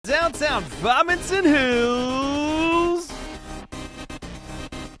downtown Farmington Hills.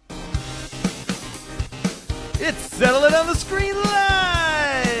 It's Settle It on the Screen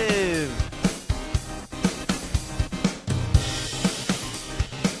Live!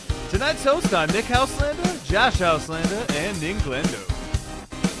 Tonight's hosts are Nick Houselander, Josh Houselander, and Ning Glendo.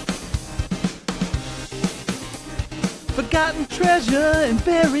 Forgotten treasure and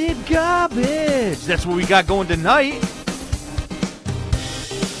buried garbage. That's what we got going tonight.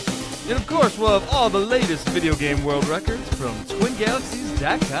 And of course, we'll have all the latest video game world records from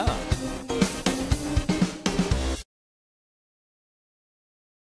TwinGalaxies.com.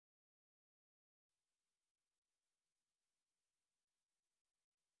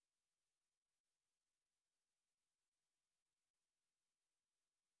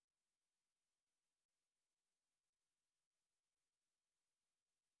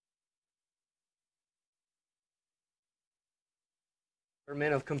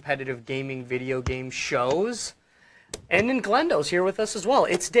 Of competitive gaming video game shows. And then Glendo's here with us as well.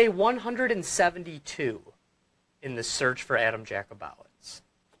 It's day 172 in the search for Adam Jakubowicz.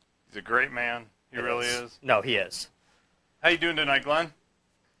 He's a great man. He really is. No, he is. How you doing tonight, Glenn?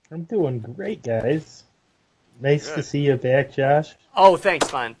 I'm doing great, guys. Nice to see you back, Josh. Oh, thanks,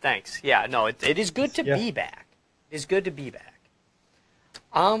 Glenn. Thanks. Yeah, no, it is good to be back. It is good to be back.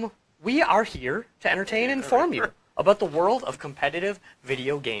 We are here to entertain and inform you about the world of competitive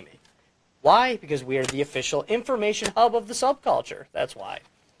video gaming. Why? Because we are the official information hub of the subculture. That's why.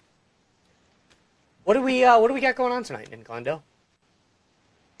 What do we got going on tonight in Glendo?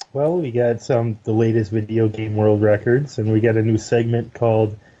 Well, we got the latest video game world records, and we got a new segment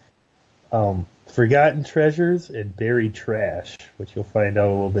called Forgotten Treasures and Buried Trash, which you'll find out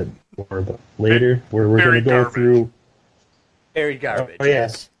a little bit more about later, where we're going to go through... Buried garbage,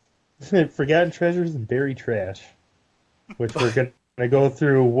 yes. Forgotten Treasures and Buried Trash, which we're going to go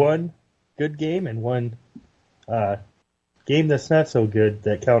through one good game and one game that's not so good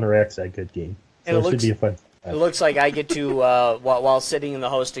that counteracts that good game. So it should be a fun time. It looks like I get to, while sitting in the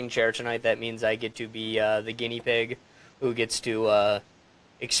hosting chair tonight, that means I get to be the guinea pig who gets to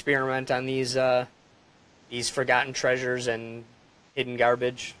experiment on these forgotten treasures and hidden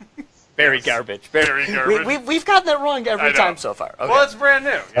garbage. Buried garbage. Buried garbage. We've gotten that wrong every time so far. Okay. Well, it's brand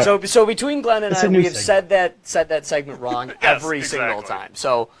new. So between Glenn and I, we have said that segment wrong Yes, every single time.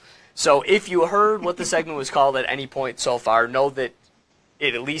 So if you heard what the segment was called at any point so far, know that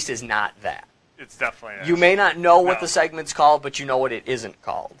it at least is not that. It's definitely not. You may not know what the segment's called, but you know what it isn't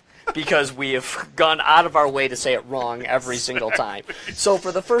called. Because we have gone out of our way to say it wrong every single time. So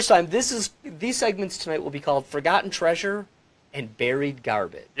for the first time, these segments tonight will be called Forgotten Treasure and Buried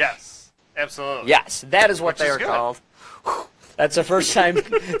Garbage. Yes. Absolutely. Yes, that is what they are called. That's the first time.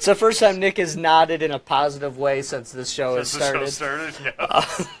 It's the first time Nick has nodded in a positive way since this show has started. Yeah.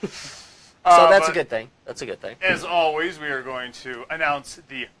 So that's a good thing. That's a good thing. As always, we are going to announce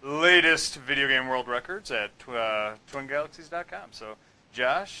the latest video game world records at TwinGalaxies.com. So,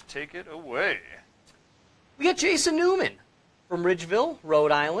 Josh, take it away. We got Jason Newman from Ridgeville,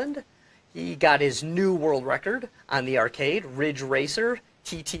 Rhode Island. He got his new world record on the arcade Ridge Racer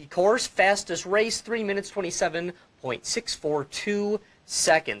TT course, fastest race, 3 minutes 27.642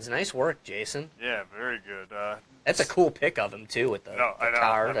 seconds. Nice work, Jason. Yeah, very good. That's a cool pic of him too with the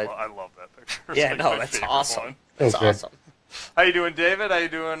card. I love that picture. Yeah, no, that's awesome. That's awesome. How you doing, David? How you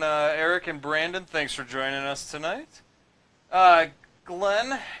doing, Eric and Brandon? Thanks for joining us tonight.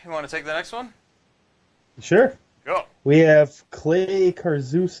 Glenn, you want to take the next one? Sure. Go. We have Clay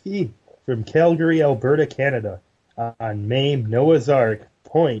Karzewski from Calgary, Alberta, Canada, on MAME Noah's Ark,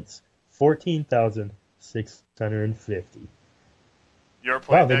 points 14,650. You ever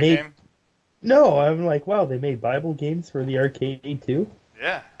played that game? No, I'm like, wow, they made Bible games for the arcade too?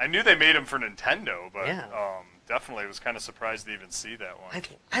 Yeah, I knew they made them for Nintendo, but definitely was kind of surprised to even see that one.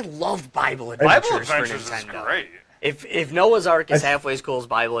 I love Bible Adventures for Nintendo. Is great. If Noah's Ark is halfway as cool as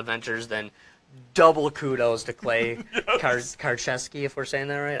Bible Adventures, then double kudos to Clay Karczewski, if we're saying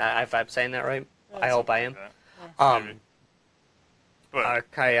that right. If I'm saying that right, I hope I am.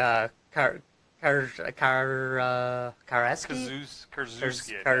 Karzewski,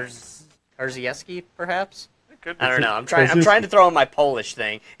 perhaps? I don't know. I'm trying to throw in my Polish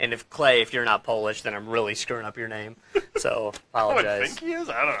thing, and if you're not Polish, then I'm really screwing up your name. So apologize. I think he is.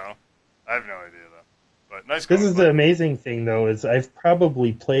 I don't know. I have no idea though. But nice. This is the amazing thing though, is I've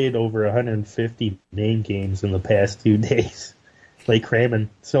probably played over 150 main games in the past 2 days, like cramming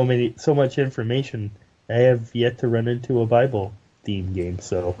so much information. I have yet to run into a Bible theme game,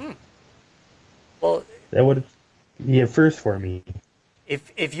 so well, that would be a first for me.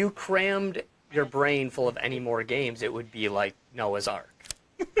 If you crammed your brain full of any more games, it would be like Noah's Ark.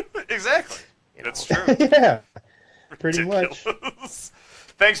 Exactly. You That's know. true. Yeah, pretty much. Ridiculous.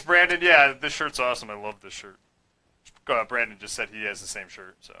 Thanks, Brandon. Yeah, this shirt's awesome. I love this shirt. Brandon just said he has the same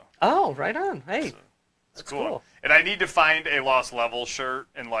shirt, so Oh, right on. Hey, it's that's cool. cool. And I need to find a Lost Level shirt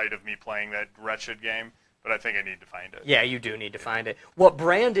in light of me playing that wretched game, but I think I need to find it. Yeah, you do need to find it. What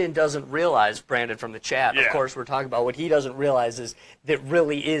Brandon doesn't realize, Brandon from the chat, of Yeah. course we're talking about, what he doesn't realize is that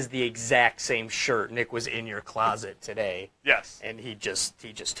really is the exact same shirt Nick was in your closet today, Yes. and he just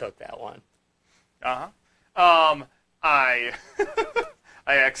took that one. I I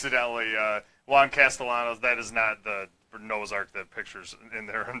accidentally Juan Castellanos. That is not the Noah's Ark that pictures in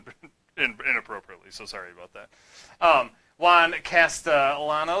there inappropriately. So sorry about that. Juan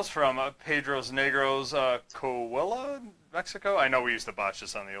Castellanos from Pedros Negros, Coahuila, Mexico. I know we used to botch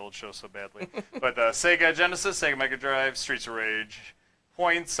this on the old show so badly, but Sega Genesis, Sega Mega Drive, Streets of Rage.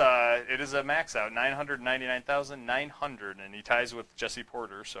 Points, it is a max out, 999,900, and he ties with Jesse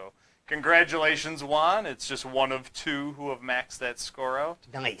Porter, so congratulations, Juan. It's just one of two who have maxed that score out.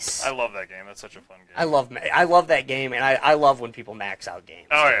 Nice. I love that game. That's such a fun game. I love that game, and I love when people max out games.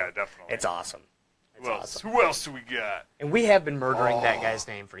 Oh, too. yeah, definitely. It's awesome. It's awesome. Who else do we got? And we have been murdering that guy's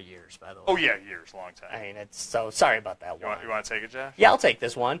name for years, by the way. Oh, yeah, years, long time. I mean, it's so sorry about that You one. want to take it, Josh? Yeah, I'll take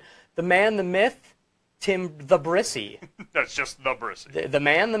this one. The man, the myth, Tim the Brissy. That's just the Brissy. The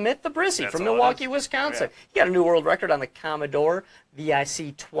man, the myth, the Brissy That's from all it Milwaukee, is. Wisconsin. Yeah. He got a new world record on the Commodore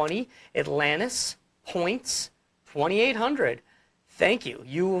VIC-20, Atlantis, points, 2,800. Thank you.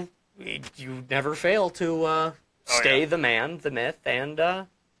 You never fail to stay yeah. the man, the myth, and the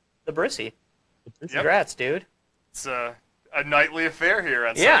Brissy. Yep. Congrats, dude. It's a nightly affair here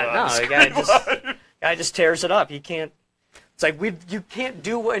on Yeah, some, no, the guy just tears it up. He can't. It's like you can't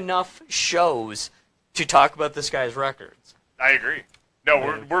do enough shows to talk about this guy's records. I agree.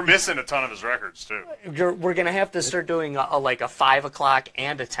 No, we're missing a ton of his records, too. We're gonna have to start doing like a 5 o'clock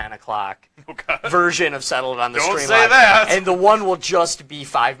and a 10 o'clock Oh, God. version of Settled on the Don't Stream say Live. that. And the one will just be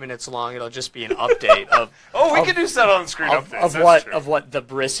 5 minutes long. It'll just be an update of Oh, we of, can do set on screen of, updates. of That's what true. of what the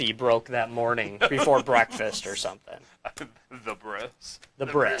Brissy broke that morning before breakfast or something. The Briss. The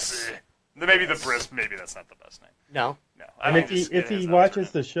Briss. Brissy. Maybe the Briss. Maybe that's not the best name. No. No. And if he watches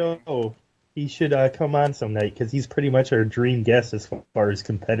the show, he should come on some night because he's pretty much our dream guest as far as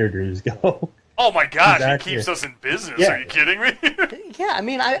competitors go. Oh my gosh, Exactly. he keeps us in business. Yeah. Are you kidding me? Yeah, I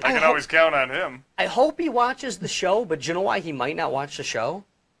mean, I can always count on him. I hope he watches the show, but you know why he might not watch the show?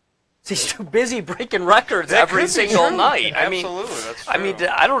 He's too busy breaking records That every could be single true. night. Absolutely, that's true. I mean,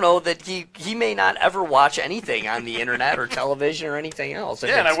 I don't know that he may not ever watch anything on the internet or television or anything else.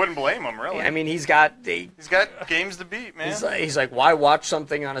 Yeah, and I wouldn't blame him, really. I mean, he's got He's got games to beat, man. he's like, why watch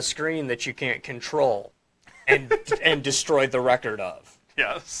something on a screen that you can't control and destroy the record of?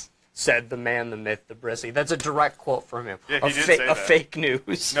 Yes. Said the man, the myth, the Brissy. That's a direct quote from him. Yeah, he did say that. Fake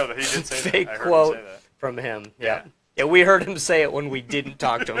news. No, he did say that. Fake I heard him quote say that. from him. Yeah. Yeah. Yeah, we heard him say it when we didn't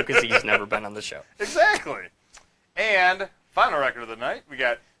talk to him because he's never been on the show. Exactly. And final record of the night, we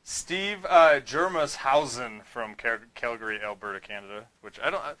got Steve Germashausen from Calgary, Alberta, Canada. Which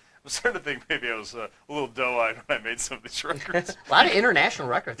I'm starting to think maybe I was a little doe-eyed when I made some of these records. A lot of international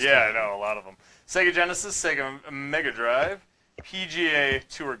records. Yeah, I know, a lot of them. Sega Genesis, Sega Mega Drive, PGA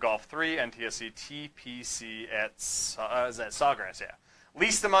Tour Golf 3, NTSC TPC at Sawgrass, yeah.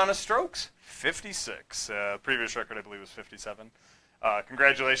 Least amount of strokes, 56. Previous record, I believe, was 57.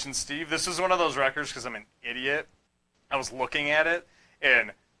 Congratulations, Steve. This is one of those records because I'm an idiot. I was looking at it,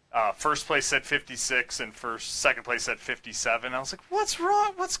 and first place said 56, and second place said 57. I was like, what's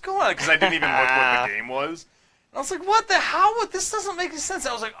wrong? What's going on? Because I didn't even look what the game was. And I was like, what the hell? This doesn't make any sense.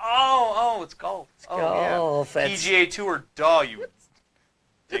 I was like, oh, it's golf. golf. Yeah. PGA Tour, duh, you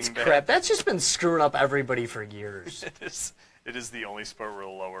That's dingbat. crap. That's just been screwing up everybody for years. It is the only sport we're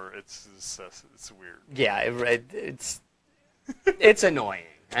lower. It's weird. Yeah, it's annoying.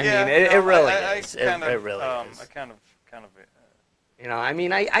 I mean, it really is. It really is. I kind of. You know, I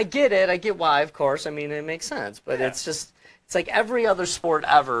mean, I get it. I get why, of course. I mean, it makes sense. But Yeah. it's like every other sport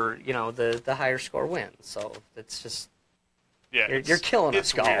ever, you know, the higher score wins. So it's just, Yeah, you're killing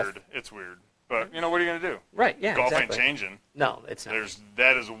us, golf. Weird. It's weird. But, what are you going to do? Right, yeah, Golf exactly. ain't changing. No, it's not.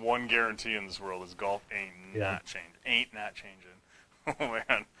 That is one guarantee in this world is golf ain't Yeah. not changing. Ain't not changing. Oh,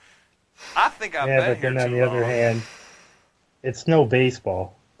 man. I think I've Yeah, been but then here on too the other long. hand, it's no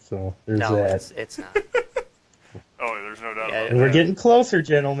baseball, so there's No, that. it's not. Oh, there's no doubt Yeah, about And we're that. getting closer,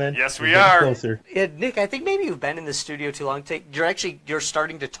 gentlemen. Yes, We're we getting are. Closer. Yeah, Nick, I think maybe you've been in the studio too long. You're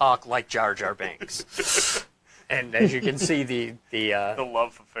starting to talk like Jar Jar Binks. And as you can see, the The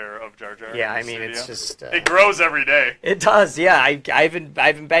love affair of Jar Jar. yeah, in I mean, the it's studio. just It grows every day. it does. Yeah, I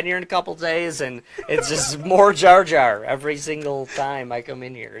haven't been here in a couple days, and it's just more Jar Jar every single time I come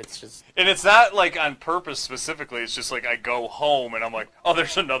in here. It's just And it's not like on purpose specifically. It's just like I go home and I'm like, oh,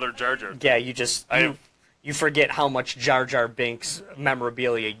 there's another Jar Jar. yeah, you just you forget how much Jar Jar Binks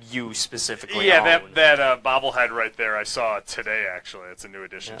memorabilia you specifically Yeah, own. that bobblehead right there I saw today, actually. It's a new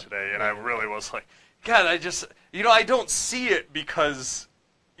edition today. And I really was like, God, I just, I don't see it because,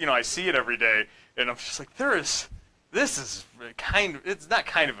 I see it every day. And I'm just like, this is it's not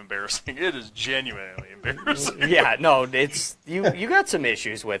kind of embarrassing. It is genuinely embarrassing. Yeah, no, it's you got some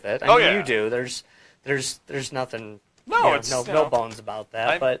issues with it. I Oh, mean, yeah. you do. There's nothing. No, no bones about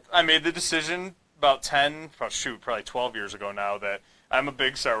that. But I made the decision about probably 12 years ago now that I'm a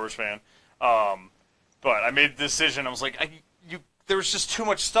big Star Wars fan. But I made the decision. I was like, there was just too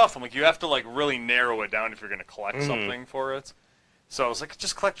much stuff. I'm like, you have to like really narrow it down if you're going to collect something for it. So I was like,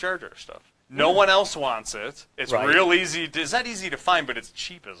 just collect Jar Jar stuff. No one else wants it. It's Right. real easy. It's not easy to find, but it's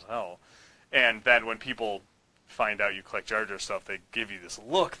cheap as hell. And then when people find out you collect Jar Jar stuff, they give you this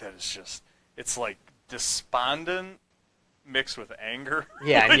look that is just, it's like despondent mixed with anger.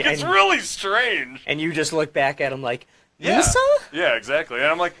 Yeah, like, and- it's really strange. and you just look back at him like, Yeah. Lisa? Yeah, exactly. And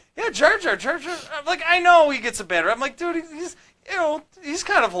I'm like, yeah, Jar Jar. I'm like, I know he gets a bad rap. I'm like, dude, he's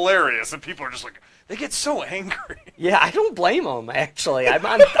kind of hilarious. And people are just like, they get so angry. Yeah, I don't blame him. Actually, I'm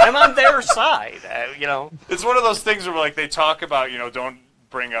on their side. It's one of those things where like they talk about, don't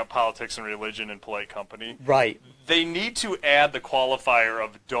bring up politics and religion in polite company. Right. They need to add the qualifier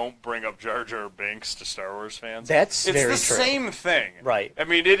of don't bring up Jar Jar Binks to Star Wars fans. That's it's very the true. same thing. Right. I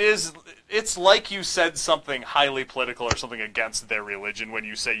mean, it's like you said something highly political or something against their religion when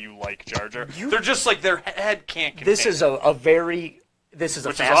you say you like Jar Jar. They're just like, their head can't contain This is a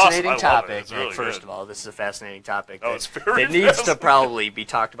Which is fascinating awesome. I love it. topic. It's really First good. of all, this is a fascinating topic Oh, that, it's very that needs to fascinating. probably be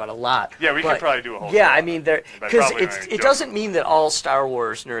talked about a lot. Yeah, we could But, probably do a whole Yeah, show I on mean, it. because Probably not even it doesn't mean that all Star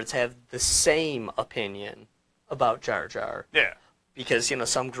Wars nerds have the same opinion about Jar Jar. Yeah. Because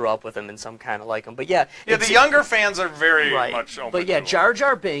some grew up with him and some kind of like him. But yeah, Yeah, it's- the younger fans are very right. much open But yeah, to it. Jar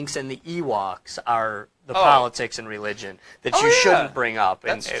Jar Binks and the Ewoks are the Oh. politics and religion that Oh, you yeah. shouldn't bring up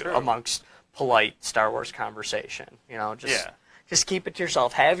That's true. amongst polite Star Wars conversation. Just keep it to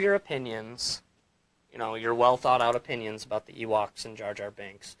yourself. Have your opinions. Your well thought out opinions about the Ewoks and Jar Jar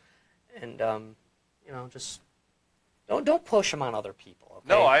Binks, and just don't push them on other people. Okay?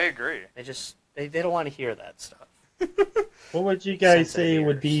 No, I agree. They don't want to hear that stuff. What would you guys Sensitive say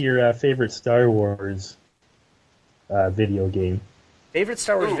would ears. be your favorite Star Wars video game? Favorite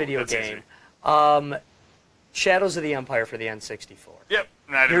Star Wars Ooh, video that's game? easy. Shadows of the Empire for the N64. Yep.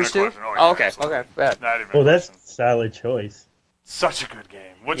 Not even Yours a too? question. Oh, Oh, yeah, okay, absolutely. okay, bad. Not even Well, a that's question. a solid choice. Such a good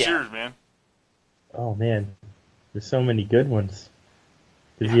game. What's Yeah. yours, man? Oh man, there's so many good ones.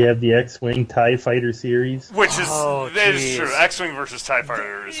 Because you have the X-Wing TIE Fighter series. Which is, Oh, that is jeez. true. X-Wing versus TIE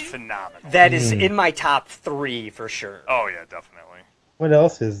Fighter is phenomenal. That is in my top 3 for sure. Oh, yeah, definitely. What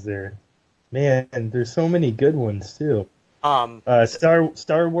else is there? Man, there's so many good ones too. Um, Star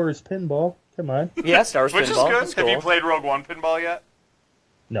Wars Pinball. Come on. yeah, Star Wars Which is Pinball. good. That's Have you cool. played Rogue One Pinball yet?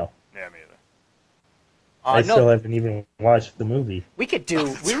 No, Yeah, me either. I No, still haven't even watched the movie. we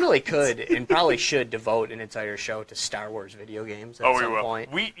really could and probably should devote an entire show to Star Wars video games at Oh, we some will. point.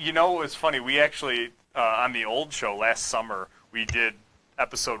 It's funny. We actually, on the old show last summer, we did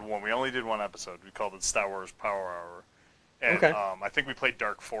episode 1. We only did one episode. We called it Star Wars Power Hour. And Okay. I think we played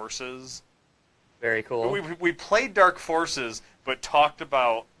Dark Forces. Very cool. We played Dark Forces, but talked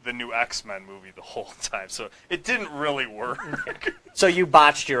about the new X-Men movie the whole time. So it didn't really work. So you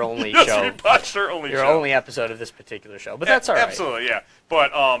botched your only Yes, show, we watched our only your show. only episode of this particular show, but that's all right. Absolutely, yeah.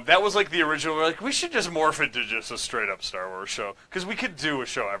 But that was like the original. We're like, we should just morph it to just a straight up Star Wars show because we could do a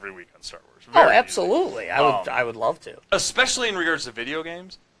show every week on Star Wars. Oh, Very absolutely. I would love to. easy. Especially in regards to video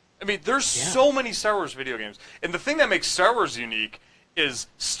games. I mean, there's so many Star Wars video games, and the thing that makes Star Wars unique is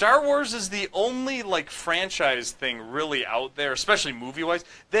Star Wars is the only like franchise thing really out there, especially movie wise,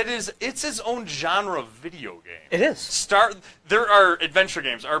 it's its own genre of video game. It is. There are adventure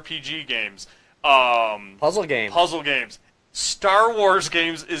games, RPG games, Puzzle game. puzzle games. Star Wars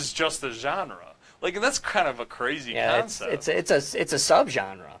games is just a genre. Like, and that's kind of a crazy Yeah, concept. it's a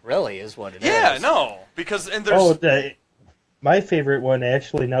subgenre, really, is what it is. yeah, no, because and there's My favorite one,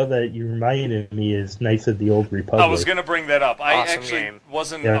 actually, now that you reminded me, is Knights of the Old Republic. I was gonna bring that up. I Awesome actually game.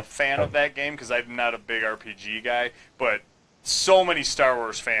 wasn't Yeah. a fan of that game because I'm not a big RPG guy, but so many Star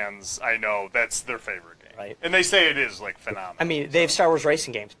Wars fans I know that's their favorite game, Right. and they say it is like phenomenal. I mean, they have Star Wars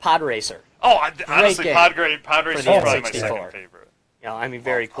racing games. Pod Racer. honestly, game Pod Racer for is the probably my N64. second favorite. You know, I mean,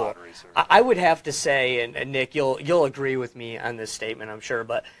 very Love cool. Pod Racer. I would have to say, and Nick, you'll agree with me on this statement, I'm sure,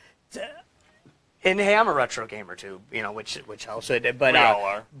 but and hey, I'm a retro gamer too, you know, which helps. But We all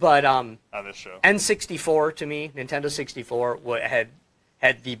are. But On this show. N64 to me, Nintendo 64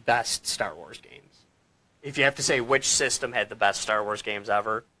 had the best Star Wars games. If you have to say which system had the best Star Wars games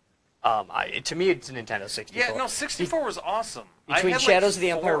ever, to me it's Nintendo 64. Yeah, no, 64 was awesome. I Between had, Shadows like, of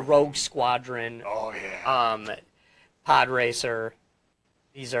the Empire, 4. Rogue Squadron, Oh, yeah. Pod Racer,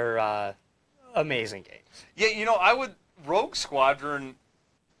 these are amazing games. Yeah, you know, Rogue Squadron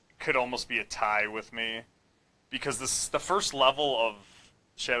could almost be a tie with me, because the first level of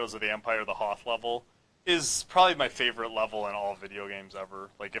Shadows of the Empire, the Hoth level, is probably my favorite level in all video games ever.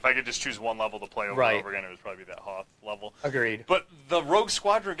 Like, if I could just choose one level to play over and over again, it would probably be that Hoth level. Agreed. But the Rogue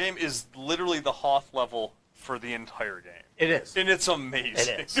Squadron game is literally the Hoth level for the entire game. It is. And it's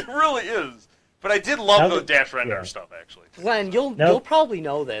amazing. It is. It really is. But I did love Now the Dash Rendar yeah. stuff, actually. Glenn, you'll probably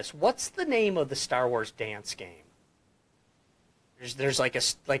know this. What's the name of the Star Wars dance game? There's like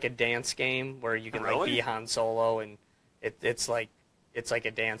a dance game where you can like Really? be Han Solo, and it's like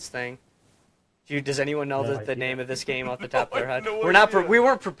a dance thing. Does anyone know No the idea. name of this game off the top of their I head? have no idea. We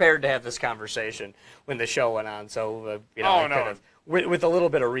weren't prepared to have this conversation when the show went on, so you know, Oh, I no. could've- with a little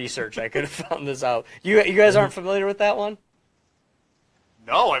bit of research, I could have found this out. You guys aren't familiar with that one?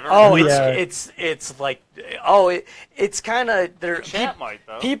 No, I've never Oh, heard Yeah. it's like it's kind of there. Chat might,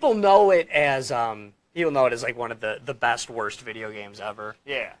 though. People know it as like one of the best worst video games ever.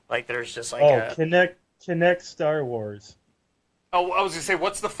 Yeah. Like there's just like Oh, Kinect Star Wars. Oh, I was gonna say,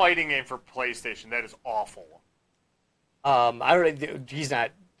 what's the fighting game for PlayStation? That is awful. I don't. He's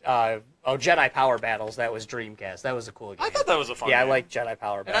not. Jedi Power Battles. That was Dreamcast. That was a cool game. I thought that was a fun Yeah, game. I like Jedi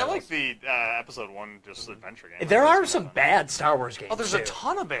Power And Battles. I like the Episode 1 just adventure game. There That are was some fun. bad Star Wars games. Oh, there's too. a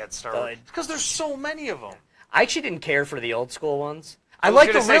ton of bad Star Wars. Because there's so many of them. I actually didn't care for the old school ones. I was like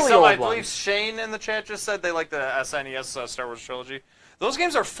the gonna say, really I old believe ones. Shane in the chat just said they like the SNES Star Wars trilogy. Those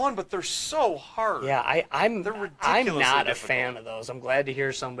games are fun, but they're so hard. Yeah, I'm They're I'm ridiculously not a difficult. fan of those. I'm glad to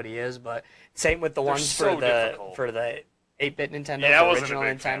hear somebody is, but same with the ones so difficult. for the 8-bit Nintendo, Yeah, I the wasn't a original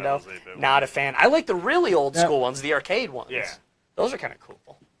big fan Nintendo. of those 8-bit Not a fan. I like the really old Yeah. school ones, the arcade ones. Yeah. Those are kind of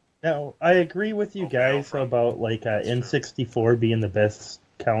cool. Now, I agree with you guys Battlefront. about like N64 being the best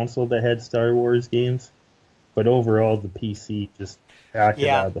console that had Star Wars games, but overall the PC just knocked it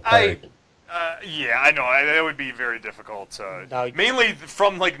Yeah, out of the park. Yeah, I know. That would be very difficult. No. Mainly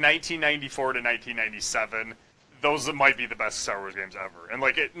from like 1994 to 1997, those might be the best Star Wars games ever. And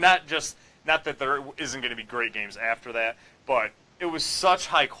like, not that there isn't going to be great games after that, but it was such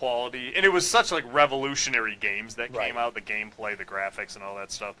high quality, and it was such like revolutionary games that Right. came out, the gameplay, the graphics, and all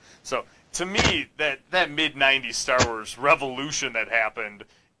that stuff. So to me, that mid 90s Star Wars revolution that happened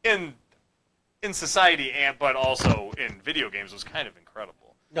in society, but also in video games was kind of incredible.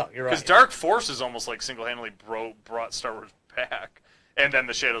 No, you're Because right. Dark Forces almost like single-handedly brought Star Wars back, and then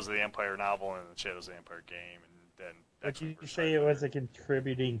the Shadows of the Empire novel and the Shadows of the Empire game, and then. Would X-Wing you Versailles. say it was a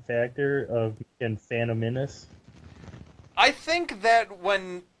contributing factor of in Phantom Menace? I think that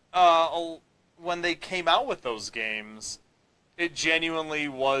when they came out with those games, it genuinely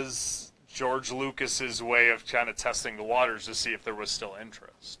was George Lucas's way of kind of testing the waters to see if there was still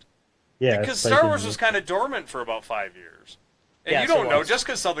interest. Yeah, Because it's like Star in Wars the- was kind of dormant for about 5 years. And Yes, you don't it know, was. just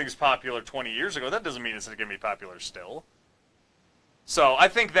because something's popular 20 years ago, that doesn't mean it's going to be popular still. So I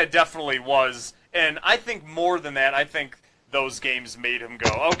think that definitely was, and I think more than that, I think those games made him go,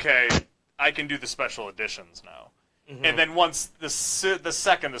 okay, I can do the special editions now. Mm-hmm. And then once the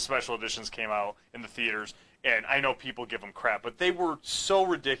second the special editions came out in the theaters, and I know people give them crap, but they were so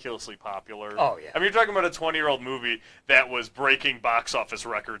ridiculously popular. Oh, yeah. I mean, you're talking about a 20-year-old movie that was breaking box office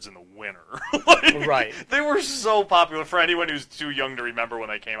records in the winter. Like, Right. They were so popular for anyone who's too young to remember when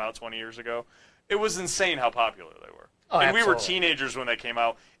they came out 20 years ago. It was insane how popular they were. Oh, and we were absolutely. teenagers when they came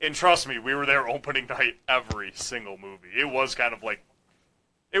out, and trust me, we were there opening night every single movie. It was kind of like,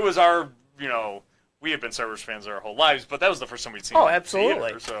 it was our, we had been Star Wars fans our whole lives, but that was the first time we'd seen it Oh, in absolutely.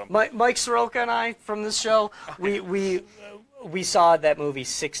 theater, so. Mike Soroka and I from this show, we saw that movie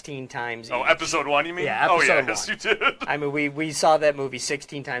 16 times each. Oh, episode 1, you mean? Yeah, Oh, yeah, episode yes, 1. you did. I mean, we saw that movie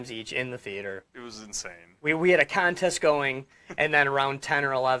 16 times each in the theater. It was insane. We had a contest going, and then around 10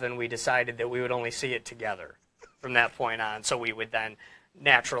 or 11, we decided that we would only see it together from that point on, so we would then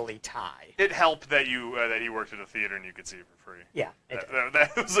naturally tie. It helped that that he worked at a theater and you could see it for free. Yeah, it did.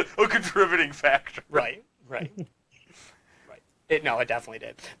 That was a contributing factor. Right. It definitely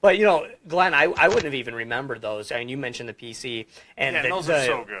did. But, Glenn, I wouldn't have even remembered those. I mean, you mentioned the PC. And Yeah, those are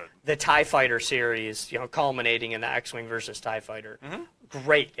so good. The TIE Fighter series, culminating in the X-Wing versus TIE Fighter. Mm-hmm.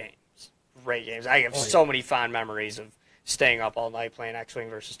 Great games. Great games. I have so many fond memories of staying up all night playing X-Wing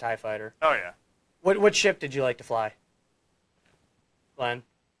versus TIE Fighter. Oh yeah. What ship did you like to fly, Glenn?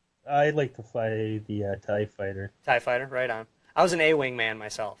 I like to fly the TIE Fighter. TIE Fighter, right on. I was an A-Wing man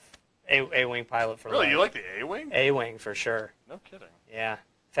myself. A-Wing pilot for Really, life. you like the A-Wing? A-Wing for sure. No kidding. Yeah,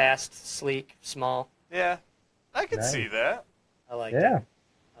 fast, sleek, small. Yeah, I can Nice. see that. I liked Yeah. it.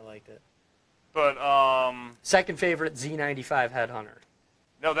 I liked it. But Second favorite, Z95 Headhunter.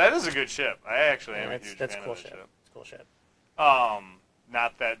 no, that is a good ship. I actually am a huge That's a fan cool of that ship. ship. It's a cool ship.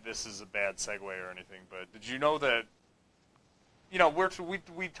 Not that this is a bad segue or anything, but did you know that? You know,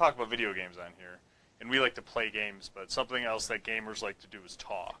 we talk about video games on here, and we like to play games, but something else that gamers like to do is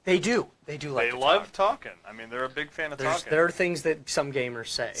talk. They do. They do like They to love talk. talking. I mean, they're a big fan of There's, talking. there are things that some gamers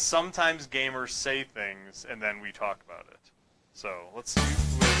say. Sometimes gamers say things, and then we talk about it. So let's see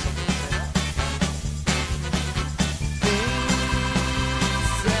who has something to say now.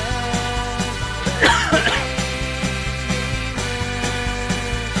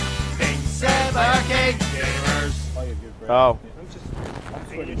 Oh.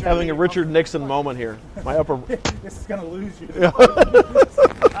 Having a Richard Nixon moment here. My upper. This is going to lose you.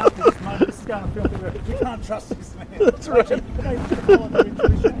 After this moment, this is going to feel good. You can't trust this man. That's right.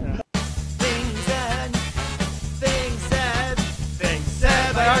 Things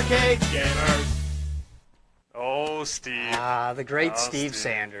said by arcade gamers. Oh, Steve. Ah, the great Oh, Steve Steve.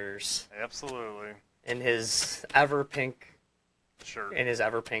 Sanders Absolutely. in his ever pink Sure.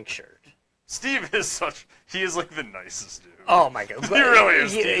 shirt. Steve is he is like the nicest dude. Oh my god, He really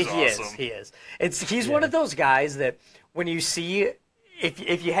is. He Steve's is. awesome. He is. He's one of those guys that when you see,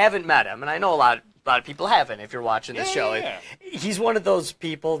 if you haven't met him, and I know a lot of people haven't. If you're watching this show, Yeah. he's one of those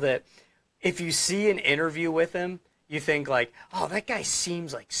people that if you see an interview with him, you think like, oh, that guy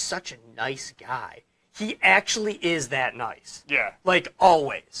seems like such a nice guy. He actually is that nice. Yeah. Like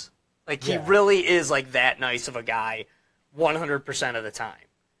always. Like he Yeah. really is like that nice of a guy 100% of the time.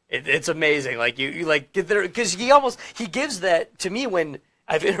 It's amazing. Like you like there because he gives that to me when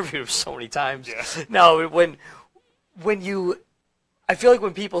I've interviewed him so many times. Yeah. No, when you I feel like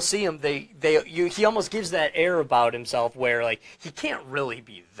when people see him he almost gives that air about himself where like he can't really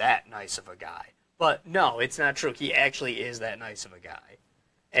be that nice of a guy. But no, it's not true. He actually is that nice of a guy.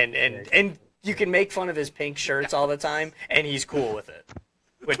 And you can make fun of his pink shirts all the time and he's cool with it.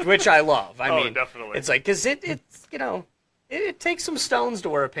 Which I love. I Oh, mean, definitely. it's like cuz it's it takes some stones to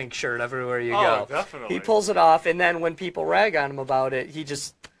wear a pink shirt everywhere you Oh, go. definitely. He pulls it off, and then when people rag on him about it,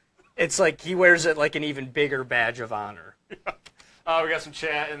 it's like he wears it like an even bigger badge of honor. We got some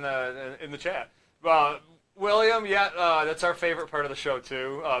chat in the chat. William, that's our favorite part of the show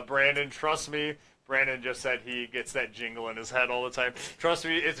too. Brandon, trust me. Brandon just said he gets that jingle in his head all the time. Trust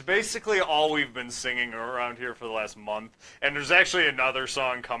me, it's basically all we've been singing around here for the last month. And there's actually another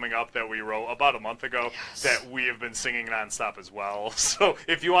song coming up that we wrote about a month ago that we have been singing nonstop as well. So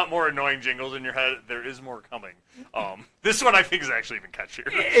if you want more annoying jingles in your head, there is more coming. This one I think is actually even catchier.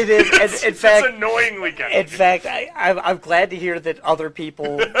 It is. In fact, It's annoyingly catchy. in fact, I'm glad to hear that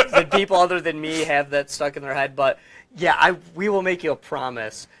that people other than me have that stuck in their head. But yeah, we will make you a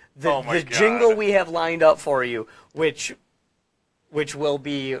promise. Oh my The God. jingle we have lined up for you, which will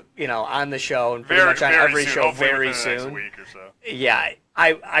be on the show and pretty much on every soon, show hopefully very within the next soon. week or so. Yeah,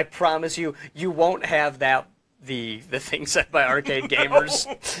 I promise you won't have that the thing said by arcade gamers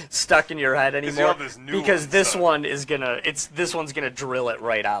stuck in your head anymore have this new because one this stuck. one is this one's gonna drill it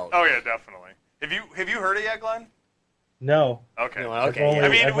right out. Oh yeah, definitely. Have you heard it yet, Glenn? No. Okay. No, I've okay, only, yeah. I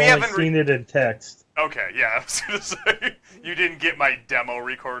mean, I've we only haven't seen it in text. Okay, yeah, I was gonna say you didn't get my demo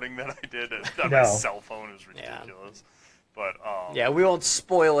recording that I did on my No. cell phone. It was ridiculous. But Yeah, we won't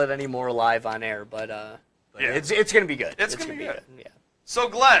spoil it anymore live on air, but Yeah. it's gonna be good. It's gonna be good. Yeah. So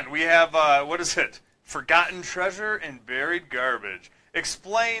Glenn, we have what is it? Forgotten treasure and buried garbage.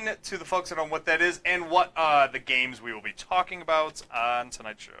 Explain to the folks at home what that is and what the games we will be talking about on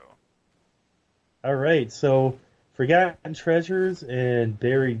tonight's show. All right, so Forgotten Treasures and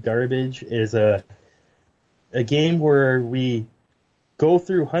Buried Garbage is a game where we go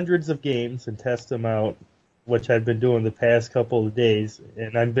through hundreds of games and test them out, which I've been doing the past couple of days.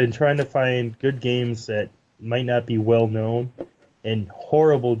 And I've been trying to find good games that might not be well known and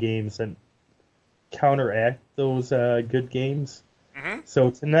horrible games that counteract those good games. Mm-hmm. So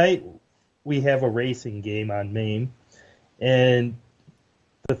tonight we have a racing game on MAME. And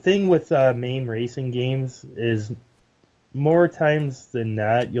the thing with MAME racing games is more times than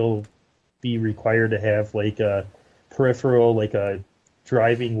not, you'll be required to have like a peripheral, like a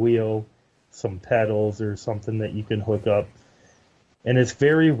driving wheel, some pedals, or something that you can hook up. And it's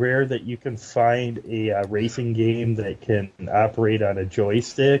very rare that you can find a racing game that can operate on a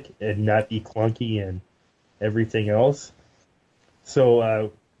joystick and not be clunky and everything else.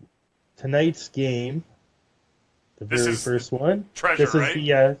 So tonight's game, the This very is first one, Treasure, this is right?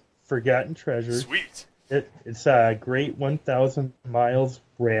 the Forgotten Treasure. Sweet. It's a Great 1,000 Miles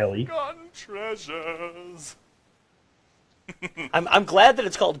Rally. Forgotten treasures. I'm glad that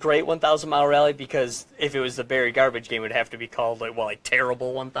it's called Great 1,000 Mile Rally, because if it was the Barry Garbage game, it would have to be called like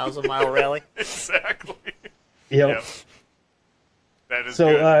Terrible 1,000 Mile Rally. Exactly. Yep. Yep. That is So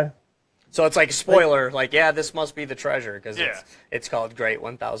good. So it's like a spoiler, like, yeah, this must be the treasure, because Yeah. it's called Great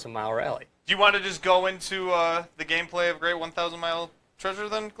 1,000 Mile Rally. Do you want to just go into the gameplay of Great 1,000 Mile Treasure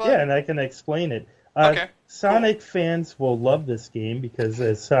then, Glenn? yeah, and I can explain it. Okay, Sonic fans will love this game because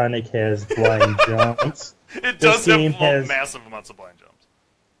Sonic has blind jumps. It This does have game has- massive amounts of blind jumps.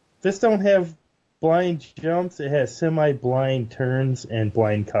 This don't have blind jumps. It has semi-blind turns and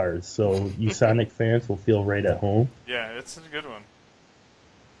blind cars. So you Sonic fans will feel right at home. Yeah, it's a good one.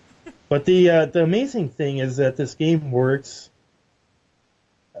 But the amazing thing is that this game works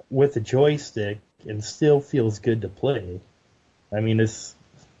with a joystick and still feels good to play. I mean,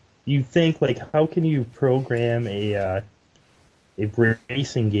 you think, like, how can you program a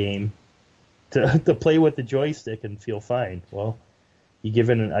racing game to play with the joystick and feel fine? Well, you give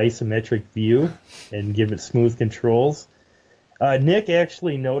it an isometric view and give it smooth controls. Nick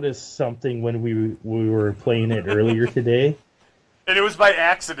actually noticed something when we were playing it earlier today. And it was by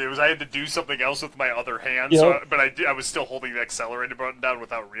accident. It was I had to do something else with my other hand, Yep. but I was still holding the accelerator button down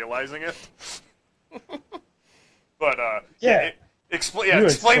without realizing it. But Yeah. explain You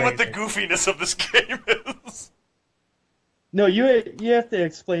explain what the explained goofiness of this game is. No, you have to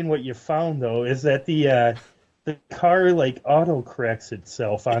explain what you found though. Is that the car like auto corrects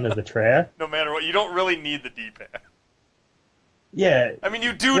itself onto the track? No matter what, you don't really need the D-pad. Yeah, I mean,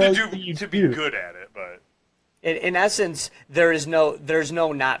 you do Well, to you be do. good at it, but In essence, there's no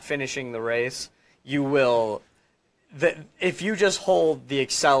not finishing the race. You will, if you just hold the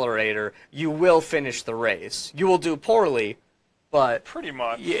accelerator, you will finish the race. You will do poorly, but pretty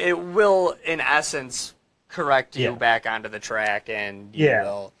much. it will, in essence, correct you Yeah. back onto the track, and you Yeah.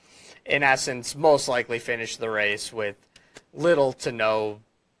 will, in essence, most likely finish the race with little to no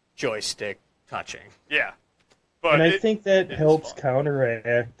joystick touching. Yeah. But and I it- think that it is helps fun.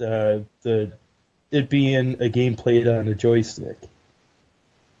 counteract it being a game played on a joystick.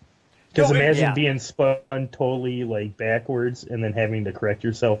 Because No, imagine yeah. being spun totally like backwards and then having to correct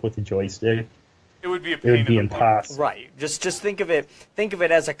yourself with a joystick. it would be a It pain would be in the butt. impossible. Right. Just think of it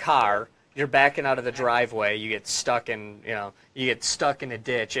as a car. You're backing out of the driveway. You get stuck in a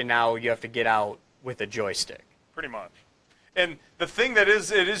ditch, and now you have to get out with a joystick. Pretty much. And the thing it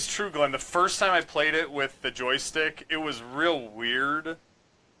is true, Glenn. The first time I played it with the joystick, it was real weird.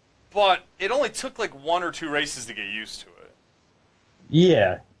 But it only took like 1 or 2 races to get used to it.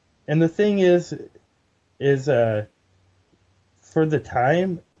 Yeah, and the thing is for the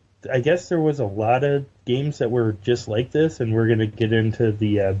time, I guess there was a lot of games that were just like this, and we're gonna get into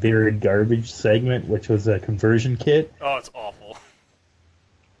the buried garbage segment, which was a conversion kit. Oh, it's awful.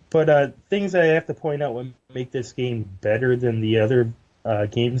 But things I have to point out would make this game better than the other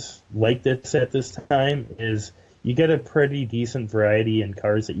games like this at this time is you get a pretty decent variety in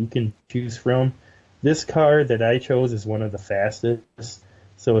cars that you can choose from. This car that I chose is one of the fastest,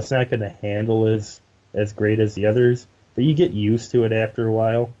 so it's not going to handle as great as the others, but you get used to it after a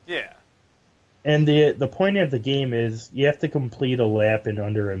while. Yeah. And the point of the game is you have to complete a lap in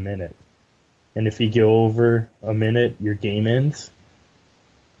under a minute. And if you go over a minute, your game ends.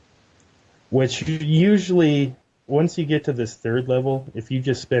 Which usually, once you get to this third level, if you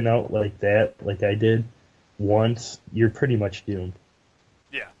just spin out like that, like I did, once, you're pretty much doomed.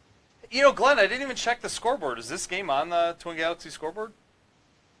 Yeah. You know, Glenn, I didn't even check the scoreboard. Is this game on the Twin Galaxy scoreboard?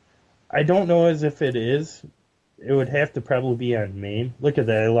 I don't know as if it is. It would have to probably be on MAME. Look at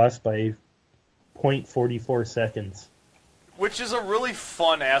that, I lost by 0.44 seconds. Which is a really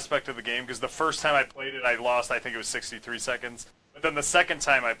fun aspect of the game, because the first time I played it, I lost, I think it was 63 seconds. But then the second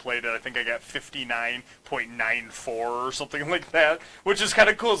time I played it, I think I got 59.94 or something like that, which is kind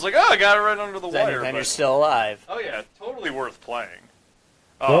of cool. It's like, oh, I got it right under the wire. Then but- you're still alive. Oh, yeah, totally worth playing.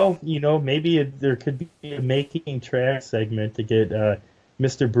 Well, maybe there could be a making track segment to get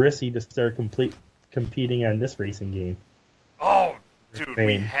Mr. Brissy to start competing on this racing game. Oh, dude, we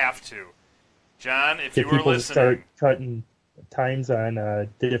Fame. have to. John, if Get you were people to listening, start cutting times on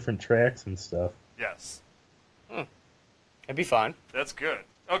different tracks and stuff. yes, It'd be fun. that's good.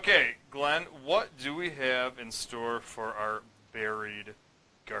 Okay, Glenn, what do we have in store for our buried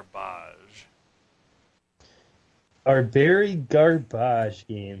garbage? Our buried garbage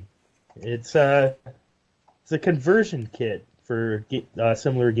game. It's a conversion kit for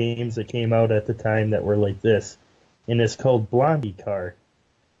similar games that came out at the time that were like this, and it's called Blondie Car.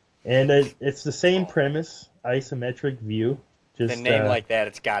 And it's the same premise, isometric view. Just The name like that,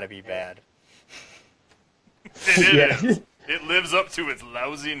 it's got to be bad. It Yeah. is. It lives up to its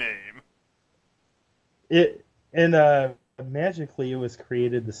lousy name. Magically, it was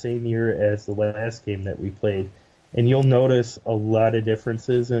created the same year as the last game that we played, and you'll notice a lot of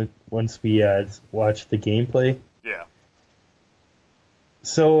differences once we watch the gameplay. Yeah.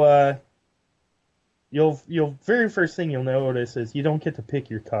 So, you'll very first thing you'll notice is you don't get to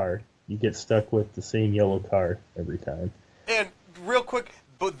pick your car. You get stuck with the same yellow car every time. And real quick,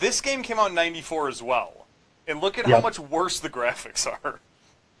 but this game came out in '94 as well. And look at how Yep. much worse the graphics are.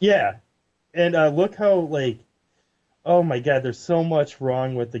 Yeah, and look how oh my god, there's so much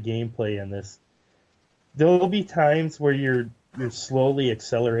wrong with the gameplay in this. There'll be times where you're slowly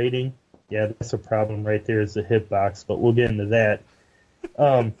accelerating. Yeah, that's a problem right there is the hitbox, but we'll get into that.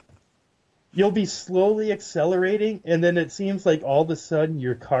 You'll be slowly accelerating, and then it seems like all of a sudden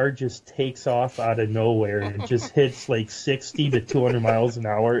your car just takes off out of nowhere and just hits like 60 to 200 miles an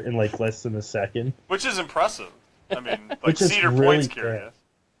hour in like less than a second. Which is impressive. I mean, like Which is Cedar really Point's bad. curious.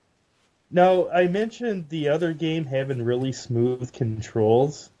 Now, I mentioned the other game having really smooth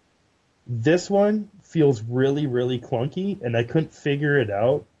controls. This one feels really, really clunky, and I couldn't figure it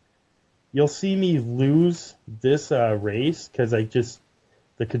out. You'll see me lose this race because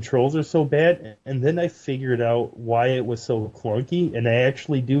the controls are so bad, and then I figured out why it was so clunky, and I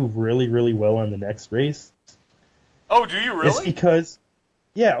actually do really, really well on the next race. Oh, do you really? It's because,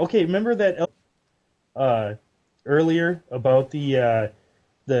 yeah, okay, remember that earlier about the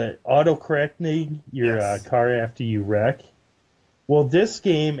autocorrecting your Yes. car after you wreck? Well, this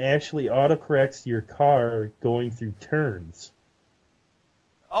game actually autocorrects your car going through turns.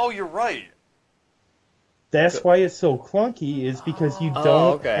 Oh, you're right. That's why it's so clunky, is because you Oh,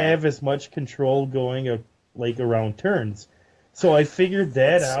 don't okay. have as much control going around turns. So I figured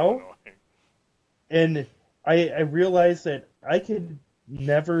that That's so out, annoying. and I realized that I could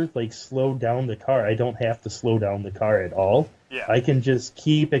never slow down the car. I don't have to slow down the car at all. Yeah. I can just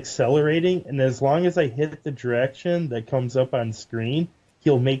keep accelerating, and as long as I hit the direction that comes up on screen,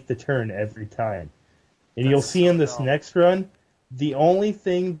 he'll make the turn every time. And you'll see in this next run, the only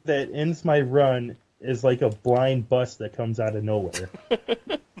thing that ends my run is like a blind bus that comes out of nowhere.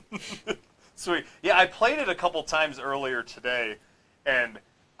 Sweet. Yeah, I played it a couple times earlier today, and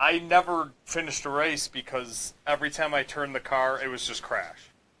I never finished a race because every time I turned the car, it was just crash.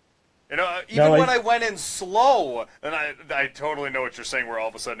 You know, even No, when I went in slow, and I totally know what you're saying, where all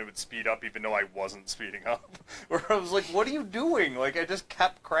of a sudden it would speed up even though I wasn't speeding up. Where I was like, what are you doing? Like, I just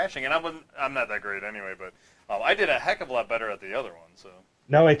kept crashing, and I'm not that great anyway, but I did a heck of a lot better at the other one, so.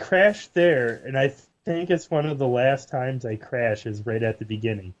 Now, I crashed there, and I think it's one of the last times I crash is right at the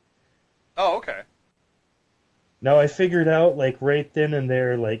beginning. Oh, okay. Now, I figured out, right then and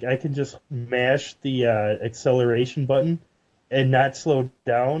there, I can just mash the acceleration button and not slow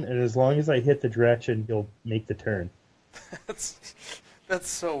down, and as long as I hit the direction, you'll make the turn. That's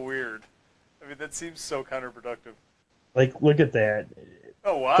so weird. I mean, that seems so counterproductive. Look at that.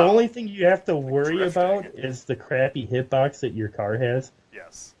 Oh, wow. The only thing you have to worry drifting. about is the crappy hitbox that your car has.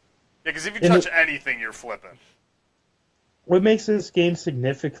 Yes. Yeah, because if you And touch anything, you're flipping. What makes this game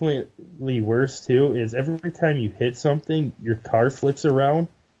significantly worse, too, is every time you hit something, your car flips around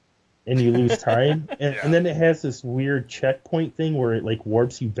and you lose time. And then it has this weird checkpoint thing where it,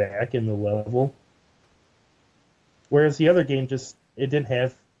 warps you back in the level. Whereas the other game it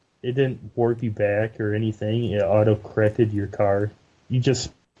didn't warp you back or anything. It auto-corrected your car. You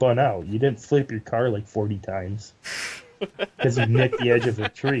just spun out. You didn't flip your car 40 times because you nicked the edge of a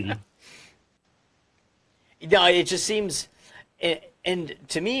tree. No, it just seems, and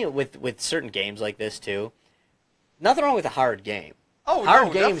to me, with certain games like this too, nothing wrong with a hard game. Oh, hard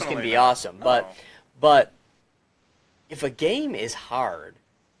no, games definitely can be not. awesome, No. but if a game is hard,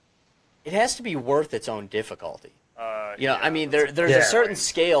 it has to be worth its own difficulty. I mean, there's a Yeah. certain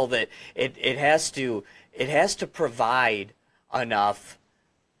scale that it has to provide enough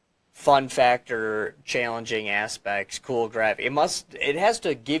fun factor, challenging aspects, cool graphics. It has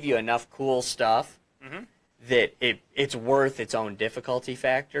to give you enough cool stuff that it's worth its own difficulty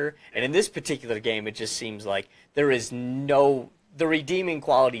factor. And in this particular game, it just seems like the redeeming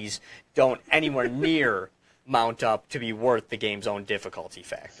qualities don't anywhere near mount up to be worth the game's own difficulty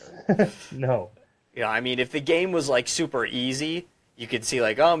factor. No. I mean, if the game was super easy, you could see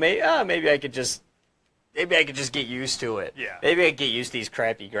maybe I could just get used to it. Yeah. Maybe I could get used to these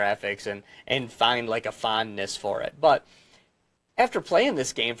crappy graphics and find a fondness for it. But after playing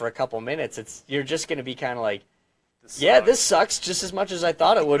this game for a couple minutes, you're just going to be kind of This sucks just as much as I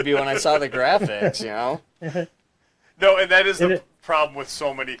thought it would be when I saw the graphics, you know? No, and that is the problem with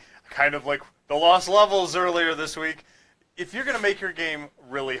so many, kind of like the Lost Levels earlier this week. If you're going to make your game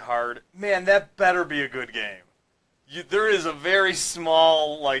really hard, man, that better be a good game. There is a very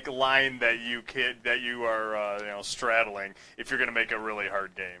small line that you are straddling if you're going to make a really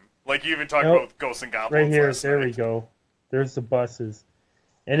hard game. Like you even talked about Ghosts and Goblins. Right here, last there night. we go. There's the buses.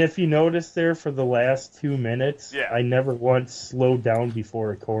 And if you notice there for the last 2 minutes, I never once slowed down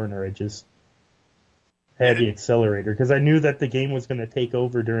before a corner. I just had the accelerator because I knew that the game was going to take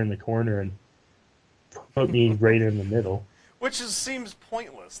over during the corner and put me right in the middle. Which seems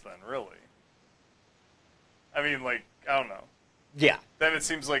pointless then, really. I mean, I don't know. Yeah. Then it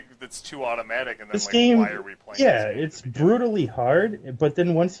seems like it's too automatic, and then This game, why are we playing? Yeah, this game it's brutally hard, but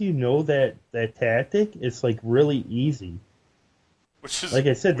then once you know that tactic, it's really easy. Which is like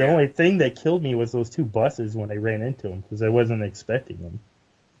I said, weird. the only thing that killed me was those 2 buses when I ran into them because I wasn't expecting them.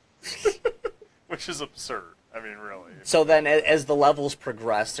 Which is absurd. I mean, really. So then, as the levels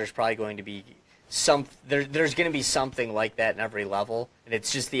progress, there's probably going to be there's going to be something like that in every level, and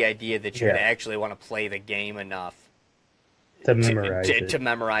it's just the idea that you're going to actually want to play the game enough to memorize to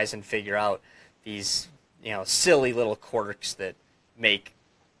memorize and figure out these silly little quirks that make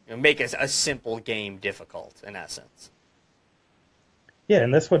a simple game difficult in essence. Yeah,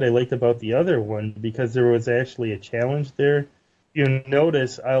 and that's what I liked about the other one because there was actually a challenge there. You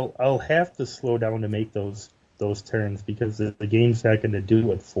notice I'll have to slow down to make those turns because the game's not going to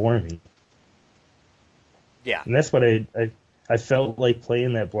do it for me. Yeah, and that's what I felt like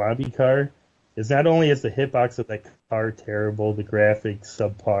playing that Blondie car. Is not only is the hitbox of that car terrible, the graphics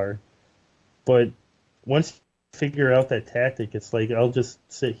subpar, but once you figure out that tactic, it's like I'll just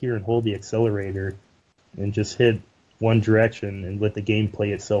sit here and hold the accelerator and just hit one direction and let the game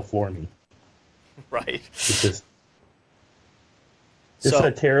play itself for me. Right. It's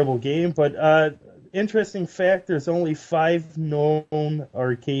a terrible game, but interesting fact, there's only 5 known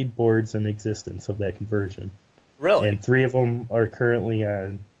arcade boards in existence of that conversion. Really? And 3 of them are currently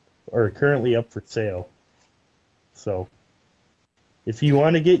up for sale. So, if you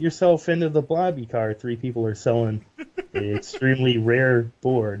want to get yourself into the Blondie car, 3 people are selling an extremely rare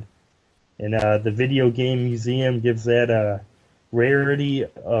board. And the Video Game Museum gives that a rarity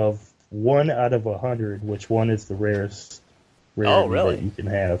of 1 out of 100, which 1 is the rarest rarity that you can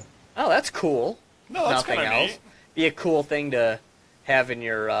have. Oh, that's cool. No, that's nothing else. Neat. Be a cool thing to have in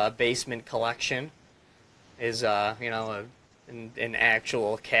your basement collection. Is an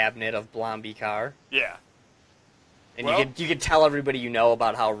actual cabinet of Blondie car. Yeah. And you could tell everybody you know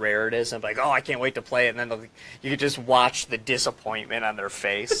about how rare it is, and be like, oh, I can't wait to play it. And then you could just watch the disappointment on their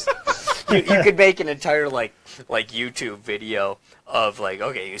face. you could make an entire like YouTube video of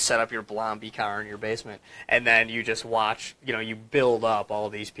okay, you set up your Blondie car in your basement, and then you just watch. You build up all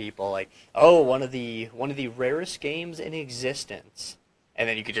these people one of the rarest games in existence, and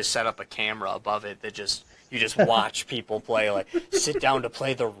then you could just set up a camera above it that you just watch people play, sit down to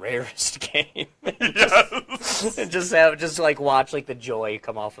play the rarest game. and just watch the joy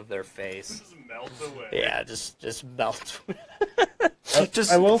come off of their face. Just melt away. Yeah, just melt.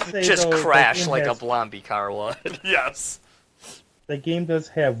 I will say, just though, crash like a Blondie car would. Yes. The game does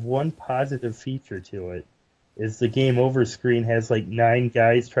have one positive feature to it. Is the game over screen has 9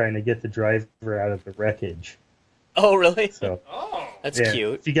 guys trying to get the driver out of the wreckage. Oh, really? So, that's yeah,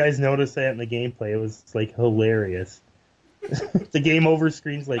 cute. If you guys noticed that in the gameplay, it was hilarious. The game over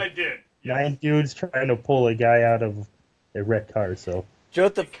screens I did. 9 dudes trying to pull a guy out of a wrecked car. So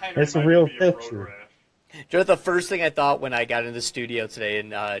It's a real picture. The first thing I thought when I got into the studio today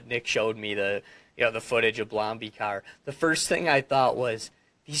and Nick showed me the footage of Blondie car, the first thing I thought was,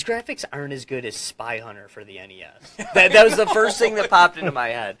 these graphics aren't as good as Spy Hunter for the NES. That was the first thing that popped into my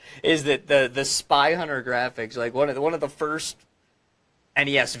head, is that the Spy Hunter graphics, one of the first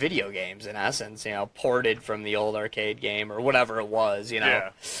NES video games, in essence, ported from the old arcade game or whatever it was, Yeah.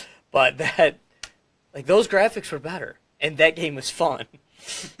 But that, those graphics were better, and that game was fun.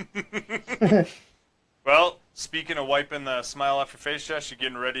 Well, speaking of wiping the smile off your face, Josh, you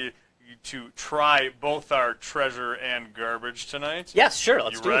getting ready to try both our treasure and garbage tonight? Yes, sure.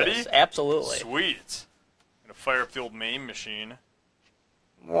 Let's You do ready? this. Absolutely. Sweet. I'm gonna fire up the old MAME machine.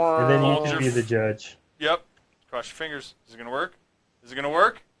 And then you Hold can your be the judge. Yep. Cross your fingers. Is it gonna work? Is it gonna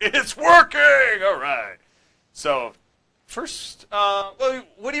work? It's working! All right. So, first,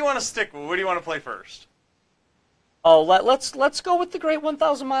 what do you want to stick with? What do you want to play first? Oh, let's go with the Great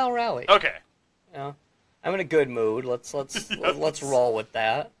 1,000 Mile Rally. Okay. I'm in a good mood. Let's roll with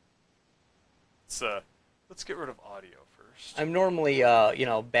that. Let's get rid of audio first. I'm normally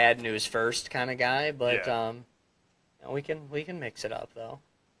bad news first kind of guy, but Yeah. We can mix it up though.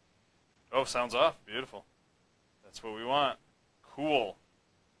 Oh, sounds off. Beautiful. That's what we want. Cool.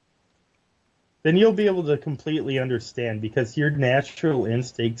 Then you'll be able to completely understand, because your natural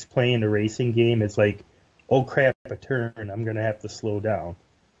instincts playing a racing game is like, oh crap, a turn, I'm going to have to slow down.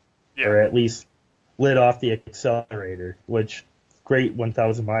 Yeah. Or at least let off the accelerator, which great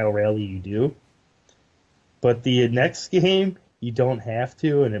 1,000 mile rally you do. But the next game, you don't have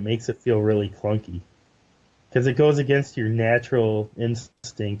to, and it makes it feel really clunky. Because it goes against your natural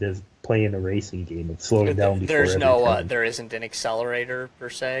instinct as playing a racing game. It's slowing down before There's every no, turn. there isn't an accelerator per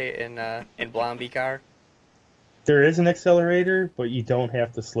se in Blondie car. There is an accelerator, but you don't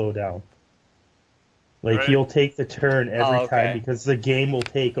have to slow down. Like, Right. you'll take the turn every Oh, okay. time, because the game will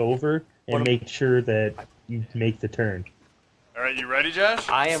take over and What- make sure that you make the turn. All right, you ready, Josh?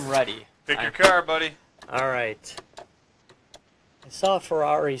 I am ready. Pick your car, buddy. All right. I saw a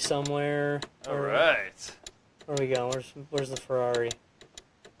Ferrari somewhere. All right. Where we go? Where's the Ferrari?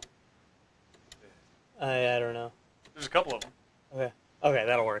 I don't know. There's a couple of them. Okay,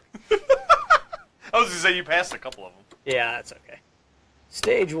 that'll work. I was going to say you passed a couple of them. Yeah, that's okay.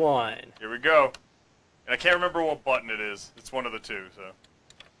 Stage 1. Here we go. And I can't remember what button it is. It's one of the two, so.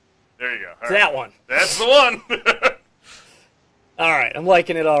 There you go. All It's right. that one. That's the one. All right, I'm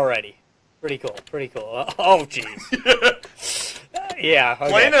liking it already. Pretty cool. Oh, jeez. Yeah. Okay.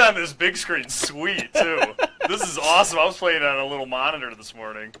 Playing it on this big screen, sweet, too. This is awesome. I was playing it on a little monitor this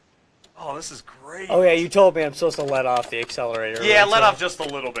morning. Oh, this is great. Oh yeah, you told me I'm supposed to let off the accelerator. Yeah, right? let So- off just a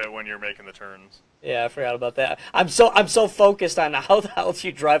little bit when you're making the turns. Yeah, I forgot about that. I'm so focused on how the hell do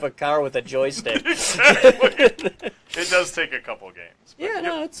you drive a car with a joystick. Exactly. It does take a couple games. but Yeah,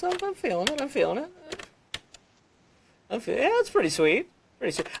 no, I'm feeling it. Yeah, it's pretty sweet.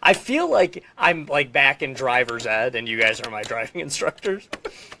 I feel like I'm like back in driver's ed, and you guys are my driving instructors.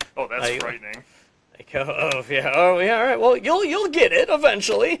 Oh, that's Like- frightening. Like, oh yeah, all right. Well, you'll get it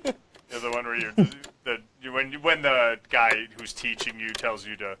eventually. Yeah, the one where when the guy who's teaching you tells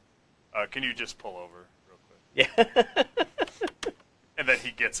you to, can you just pull over real quick? Yeah. And then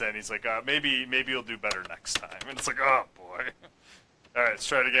he gets in. He's like, maybe you'll do better next time. And it's like, oh boy. All right, let's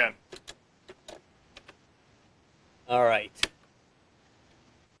try it again. All right.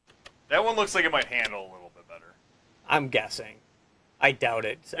 That one looks like it might handle a little bit better. I'm guessing. I doubt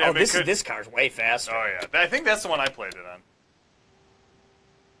it. Yeah, Oh, but it could- this car's way faster. Oh yeah, I think that's the one I played it on.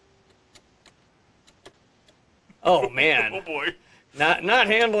 Oh Oh man, boy. not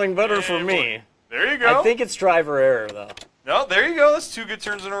handling better for Yeah, me. boy. There you go. I think it's driver error though. No, there you go. That's two good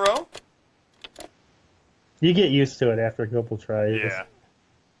turns in a row. You get used to it after a couple tries. Yeah.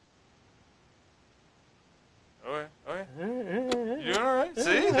 Okay. You doing all right?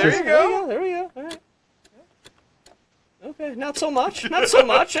 See, there you go. There we go. All right. Okay, not so much.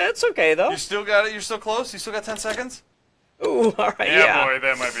 It's okay though. You still got it. You're still close. You still got 10 seconds. Ooh, all right. Yeah, boy,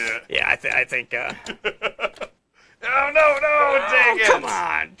 that might be it. Yeah, I think. Oh no, dang it! Come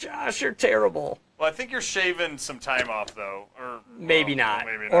on, Josh, you're terrible. Well, I think you're shaving some time off though, or Maybe well, not,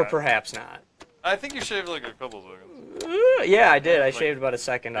 maybe or not. perhaps not. I think you shaved like a couple seconds. Yeah, I did. I shaved about a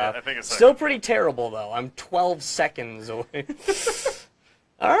second Yeah, off. I think a second. Still pretty terrible though. I'm 12 seconds away.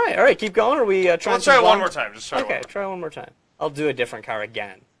 All right. Keep going. Are we trying? Let's try it one blonde? more time. Just try it Okay, one. try one more time. I'll do a different car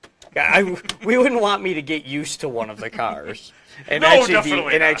again. We wouldn't want me to get used to one of the cars and No, actually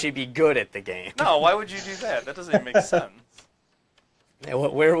definitely not. actually be good at the game. No, why would you do that? That doesn't even make sense. Yeah,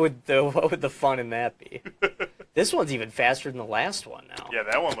 what would the fun in that be? This one's even faster than the last one now. Yeah,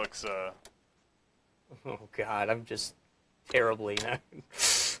 that one looks. Oh God, I'm just terribly not.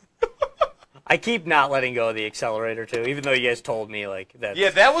 I keep not letting go of the accelerator too, even though you guys told me like that. Yeah,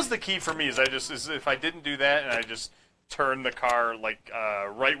 that was the key for me. Is if I didn't do that and I just turned the car like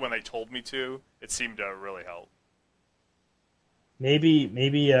right when they told me to, it seemed to really help. Maybe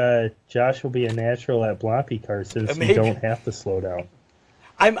Josh will be a natural at Blompy cars since Maybe. you don't have to slow down.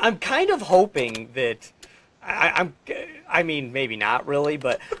 I'm kind of hoping that I mean maybe not really,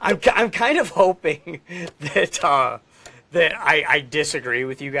 but I'm kind of hoping that that I disagree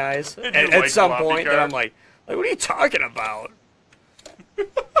with you guys You at like some Blompy point. That car? I'm like what are you talking about?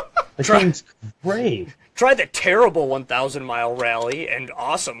 The game's great. Try the terrible 1,000 mile rally and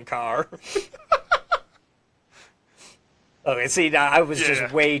awesome car. Okay, see, now I was Yeah.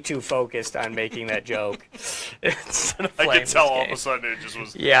 just way too focused on making that joke. Instead of I playing could tell this all of game. a sudden it just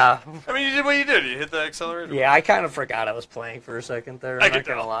was. Yeah, I mean, you did what you did. You hit the accelerator. yeah, I kind of forgot I was playing for a second there. I I'm could not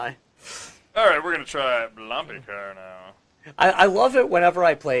gonna tell. lie. All right, we're gonna try Blompy car now. I love it whenever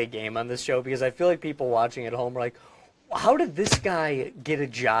I play a game on this show because I feel like people watching at home are like, how did this guy get a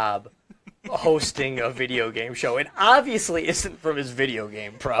job hosting a video game show. It obviously isn't from his video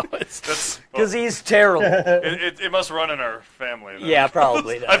game prowess. That's Because he's terrible. it must run in our family. Then. Yeah,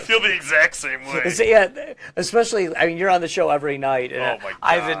 probably does. I feel the exact same way. So, yeah, especially, I mean, you're on the show every night. And Oh, my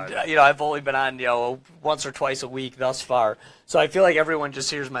God. I've only been on, once or twice a week thus far. So I feel like everyone just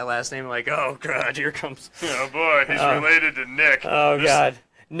hears my last name and like, oh, God, here comes. Oh boy, he's related to Nick. Oh, This- God.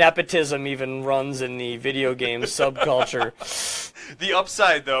 Nepotism even runs in the video game subculture. The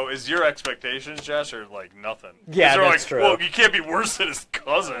upside, though, is your expectations, Josh, are like nothing. 'Cause Yeah, they're that's like, true. Well, you can't be worse than his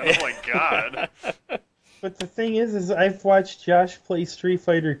cousin. Oh my God. But the thing is I've watched Josh play Street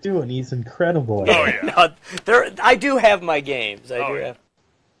Fighter 2, and he's incredible. Oh yeah, No, I do have my games. I Oh, do yeah. have.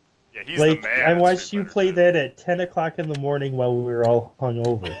 yeah. He's Like, the man. I at watched Street you Fighter play 2. that at 10 o'clock in the morning while we were all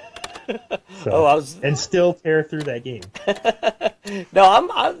hungover. So, Oh, I was. and still tear through that game. No,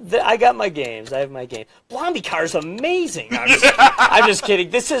 I got my games. I have my game. Blondie Car's amazing. I'm just kidding.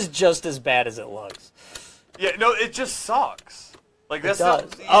 This is just as bad as it looks. Yeah, no, it just sucks. Like It that's does.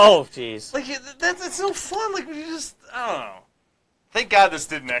 not. Oh, jeez. Like that's no fun. Like you just, I don't know. Thank God this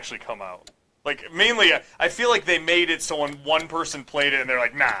didn't actually come out. Like mainly, I feel like they made it so when one person played it and they're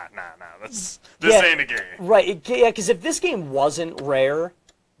like, nah, this Yeah. ain't a game. Right. Yeah, because if this game wasn't rare,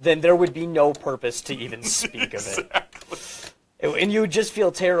 then there would be no purpose to even speak of it. Exactly. And you would just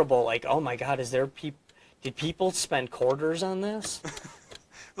feel terrible. Like, oh my God, did people spend quarters on this?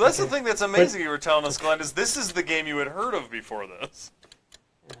 Well, that's the thing that's amazing. You were telling us, Glenn, is this is the game you had heard of before this.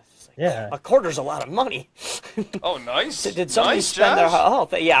 Yeah. A quarter's a lot of money. Oh, nice. Did somebody nice, spend their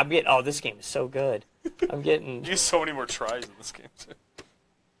Josh. yeah? I'm getting. Oh, this game is so good. I'm getting. You have so many more tries in this game too.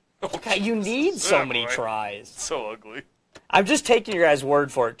 Oh, God, you need so Oh, many boy. tries. so ugly. I'm just taking your guys'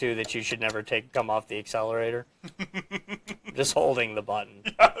 word for it too that you should never come off the accelerator. Just holding the button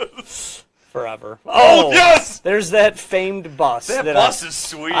forever. Oh, yes! There's that famed bus. That that bus is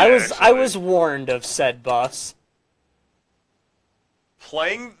sweet. I actually. was warned of said bus.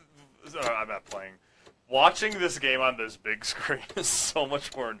 Playing. I'm not playing. Watching this game on this big screen is so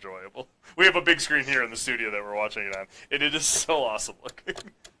much more enjoyable. We have a big screen here in the studio that we're watching it on, and it is so awesome looking.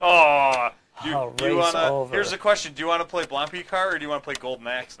 Oh, do you race wanna? over. Here's a question: do you want to play Blampy Car or do you want to play Golden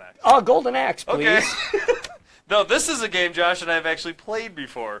Axe next? Oh, Golden Axe, please. Okay. No, this is a game Josh and I have actually played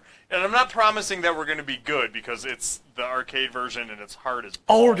before, and I'm not promising that we're going to be good because it's the arcade version and it's hard as.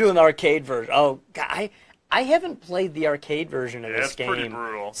 Oh, we're balls. doing the arcade version. Oh, God, I haven't played the arcade version of Yeah, this it's pretty game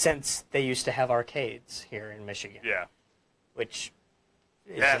brutal. since they used to have arcades here in Michigan, Yeah. which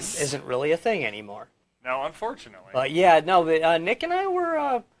Yes. isn't really a thing anymore. No, unfortunately. But yeah, no, but, Nick and I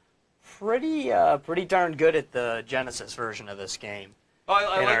were pretty darn good at the Genesis version of this game. Oh,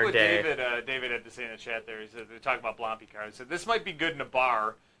 I in like our what day. David had to say in the chat there. He said they're talking about Blampy Car. He said this might be good in a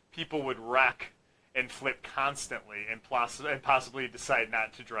bar. People would wreck and flip constantly and possibly decide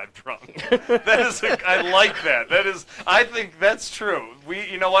not to drive drunk. I like that. I think that's true.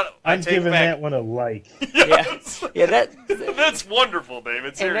 You know what? I I'm take giving back. that one a like. Yes. Yeah, that. That's wonderful, David.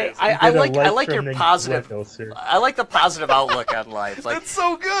 And Seriously. I Get a like from your the positive. window, sir. I like the positive outlook on life. Like, That's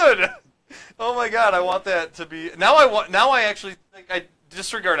so good. Oh my God, I want that to be. Now I actually think I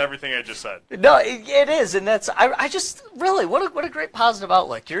disregard everything I just said. no, it is, and that's. I just really what a great positive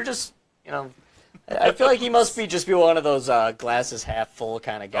outlook. You're just, I feel like he must be one of those glasses half full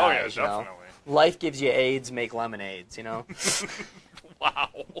kind of Oh yeah, guys. definitely. Life gives you AIDS, make lemonades. Wow.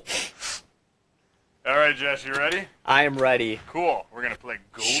 All right, Josh, you ready? I am ready. Cool. We're gonna play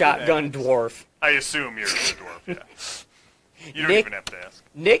Golden Shotgun Axe. dwarf. I assume you're a dwarf. Yeah. You don't Nick- even have to ask.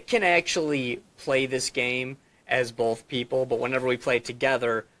 Nick can actually play this game as both people, but whenever we play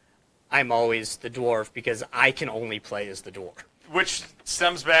together, I'm always the dwarf because I can only play as the dwarf. Which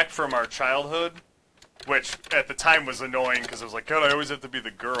stems back from our childhood, which at the time was annoying because I was like, God, I always have to be the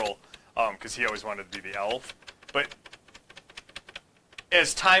girl, because he always wanted to be the elf. But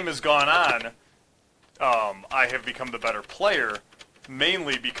as time has gone on, I have become the better player,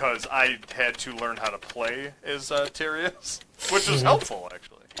 mainly because I had to learn how to play as Tyrius, which was helpful,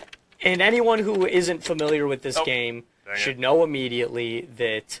 actually. And anyone who isn't familiar with this Oh, game dang should it. know immediately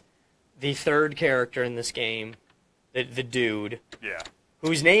that the third character in this game, the dude, Yeah.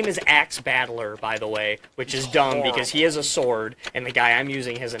 whose name is Axe Battler, by the way, which is dumb because he has a sword, and the guy I'm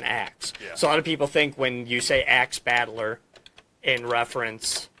using has an axe. Yeah. So a lot of people think when you say Axe Battler in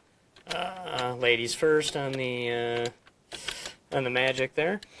reference, ladies first on the magic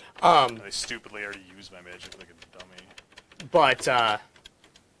there. I stupidly already used my magic like a dummy. But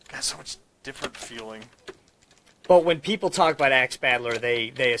Got so much different feeling. when people talk about Axe Battler,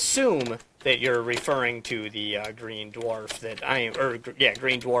 they assume that you're referring to the green dwarf that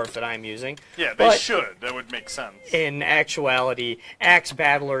green dwarf that I'm using. Yeah, they But should. That would make sense. in actuality, Axe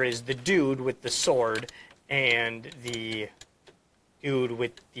Battler is the dude with the sword, and the dude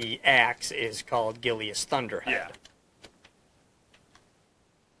with the axe is called Gilius Thunderhead.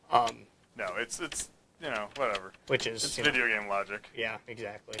 Yeah. No, it's whatever. Which is It's video game logic, Yeah,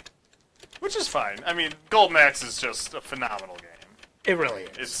 exactly. which is fine. I mean, Golden Axe is just a phenomenal game. It really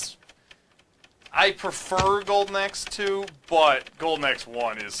is. I prefer Golden Axe 2, but Golden Axe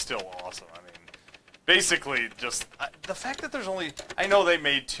 1 is still awesome. I mean, basically, just the fact that there's only... I know they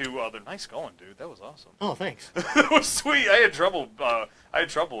made 2 other... Nice going, dude. That was awesome. Oh, thanks. That was sweet. I had trouble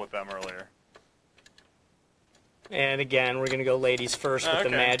with them earlier. And again, we're gonna go ladies first with the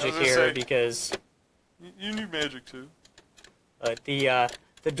Okay. I magic was gonna here say- because You need magic, too. the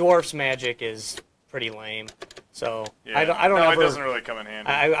dwarf's magic is pretty lame. So Yeah. I don't no, ever. it doesn't really come in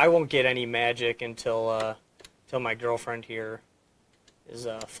handy. I won't get any magic until my girlfriend here is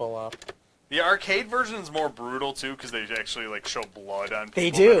full up. The arcade version is more brutal, too, because they actually show blood on people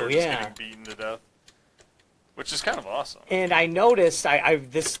They do, that are just yeah. getting beaten to death. Which is kind of awesome. And I noticed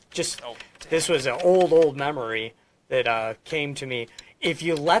this was an old memory that came to me. If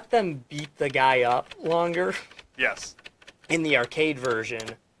you let them beat the guy up longer Yes. in the arcade version,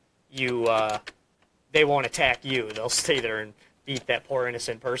 they won't attack you. They'll stay there and beat that poor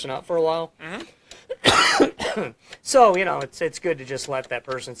innocent person up for a while. Mm-hmm. So it's good to just let that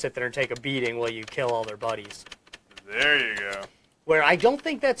person sit there and take a beating while you kill all their buddies. There you go. Where I don't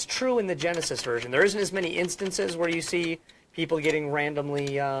think that's true in the Genesis version. There isn't as many instances where you see people getting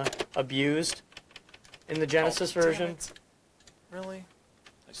randomly abused in the Genesis Damn version. it. Really?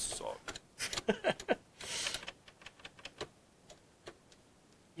 I suck.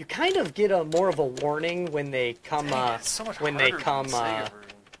 You kind of get more of a warning when they come Dang, it's so much when they harder come than the Sega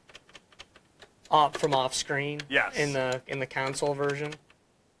version. up from off screen. Yes. In the console version.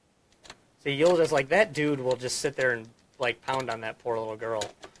 So you'll just that dude will just sit there and pound on that poor little girl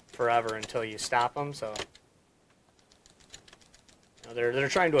forever until you stop him. So they're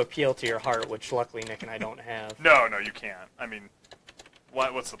trying to appeal to your heart, which luckily Nick and I don't have. No, you can't. I mean,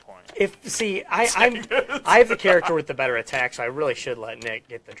 what's the point? I have the character with the better attack, so I really should let Nick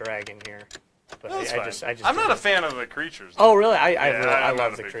get the dragon here. But That's I fine. just I'm not a didn't. fan of the creatures. Oh really? I I'm not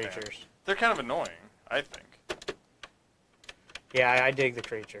love a the big fan. creatures. They're kind of annoying, I think. Yeah, I dig the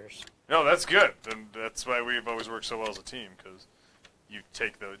creatures. No, that's good. And that's why we've always worked so well as a team, because you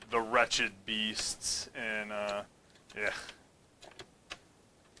take the wretched beasts and, yeah.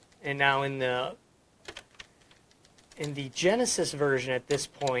 And now in the Genesis version at this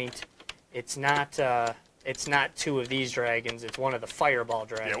point, it's not 2 of these dragons. It's one of the Fireball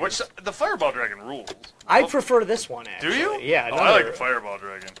dragons. Yeah, which the Fireball Dragon rules. I prefer this one actually. Do you? Yeah. Oh, I like the Fireball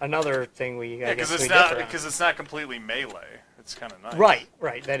Dragon. Another thing we Yeah, guess because we differ on. it's not completely melee. It's kind of nice.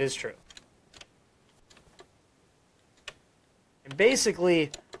 Right. That is true. And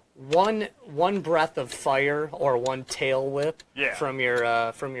basically, one breath of fire or one tail whip Yeah. from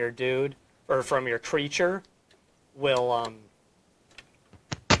your dude or from your creature will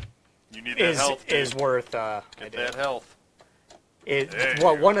You need that health. Dude. is worth Get that health. There you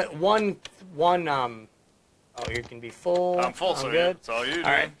one. Oh, you can be full. I'm full, so good. it's all you, dude.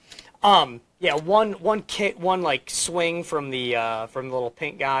 All right. Yeah, one kick, one swing from the little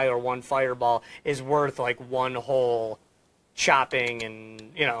pink guy or one fireball is worth one whole chopping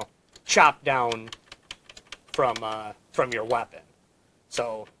and chop down from your weapon.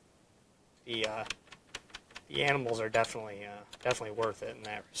 So the animals are definitely worth it in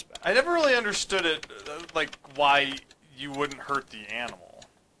that respect. I never really understood it, why you wouldn't hurt the animal.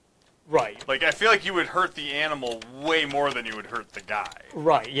 Right. I feel like you would hurt the animal way more than you would hurt the guy.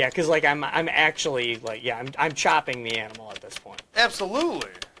 Right. Yeah, because I'm actually I'm chopping the animal at this point. Absolutely.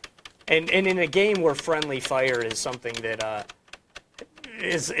 And in a game where friendly fire is something that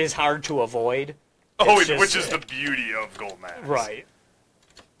is hard to avoid. Oh, it's just, which is the beauty of Golden Axe. Right.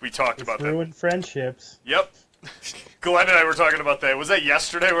 We talked about that. Ruined friendships. Yep. Glenn and I were talking about that. Was that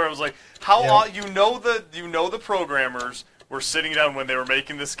yesterday where I was like, you know the programmers were sitting down when they were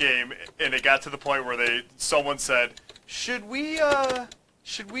making this game, and it got to the point where someone said, should we have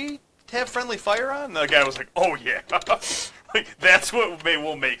friendly fire on? And the guy was like, oh yeah. That's what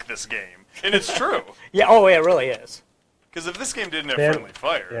will make this game. And it's true. Yeah, oh yeah, it really is. Because if this game didn't have friendly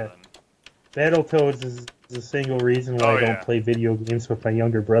fire, then... Battletoads is the single reason why I don't play video games with my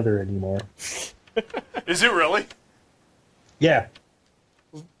younger brother anymore. Is it really? Yeah.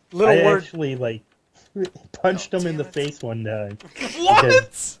 Little word. Actually, punched him in the face one time.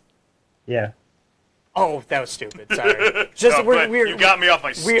 What? Yeah. Oh, that was stupid. Sorry. Just No, but you got me off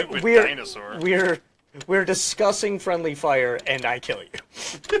my stupid dinosaur. We're discussing friendly fire, and I kill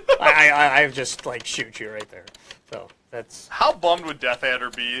you. I just like shoot you right there. So that's. How bummed would Death Adder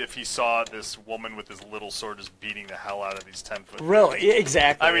be if he saw this woman with his little sword just beating the hell out of these 10-foot? Really,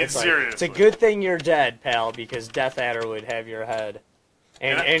 exactly. I mean, it's like, seriously. it's a good thing you're dead, pal, because Death Adder would have your head,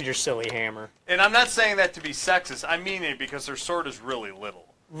 and your silly hammer. And I'm not saying that to be sexist. I mean it because her sword is really little.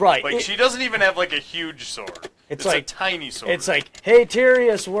 Right. Like, she doesn't even have, like, a huge sword. It's like a tiny sword. It's like, hey,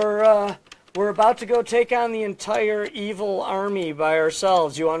 Tyrius, we're about to go take on the entire evil army by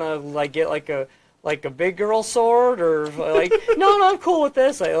ourselves. You want to, like, get, like a big girl sword? Or, like, no, I'm cool with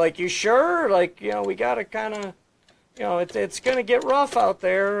this. Like, you sure? Like, you know, we got to kind of, you know, it's going to get rough out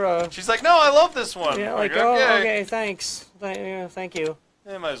there. She's like, no, I love this one. Yeah, like, oh, okay. okay, thanks. Thank you.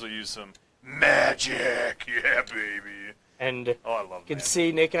 I might as well use some magic. Yeah, baby. And Oh, I love you can magic.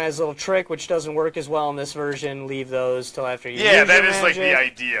 see Nick and I's little trick, which doesn't work as well in this version. Leave those till after you Yeah, use that your is, like, the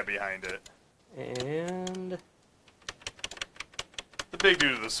magic. idea behind it. And The big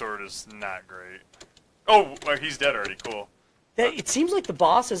dude with the sword is not great. Oh, well, he's dead already. Cool. it seems like the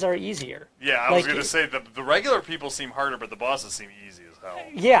bosses are easier. Yeah, I was Like, going to say, the regular people seem harder, but the bosses seem easy as hell.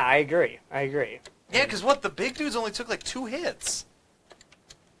 Yeah, I agree. Yeah, because what? The big dudes only took, like, 2 hits.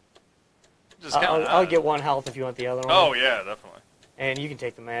 Just I'll kinda get 1 health if you want the other one. Oh, yeah, definitely. And you can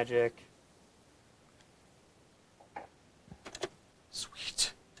take the magic.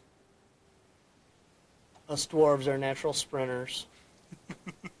 Sweet. Us dwarves are natural sprinters.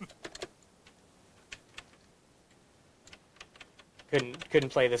 Couldn't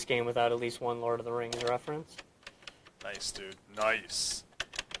play this game without at least one Lord of the Rings reference. Nice, dude. Nice.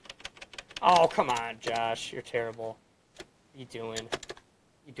 Oh, come on, Josh. You're terrible. What are you doing? What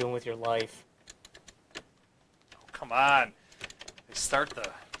are you doing with your life? Oh, come on. They start the...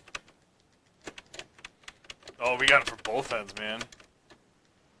 Oh, we got it for both ends, man.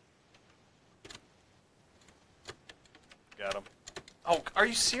 Got him. Oh, are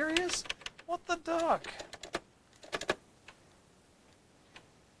you serious? What the duck?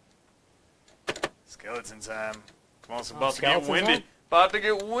 Skeleton time. Come on, it's about to get skeleton windy. time? About to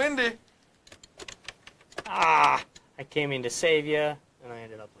get windy. Ah! I came in to save you, and I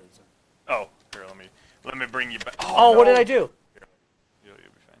ended up losing. Oh, here, let me bring you back. Oh, what did I do? You'll be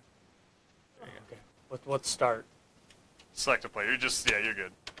fine. There you go. Okay. Let's start. Select a player. You're just, yeah, you're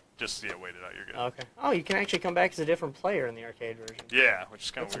good. Just, yeah, wait it out. You're good. Okay. Oh, you can actually come back as a different player in the arcade version. Yeah, which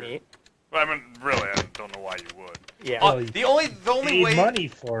is kind of That's weird. neat. Well, I mean, really, I don't know why you would. Yeah. Oh, you the only Need way money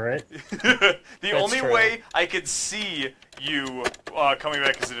for it. the only true. way I could see you coming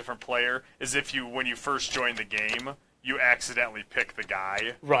back as a different player is if you, when you first joined the game, you accidentally pick the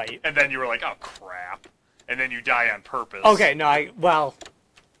guy, Right. and then you were like, oh crap, and then you die on purpose. Okay, no, well,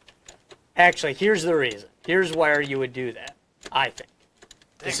 actually, here's the reason. Here's where you would do that, I think.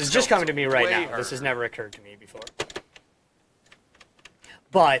 This is just coming to me right now. This has never occurred to me before.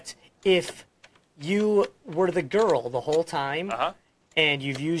 But if you were the girl the whole time, Uh-huh. and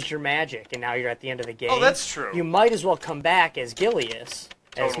you've used your magic, and now you're at the end of the game, Oh, that's true. you might as well come back as Gilius,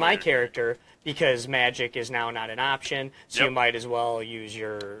 as my Totally. character, because magic is now not an option, so you Yep. might as well use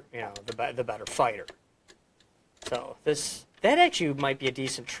your, you know, the better fighter. So that actually might be a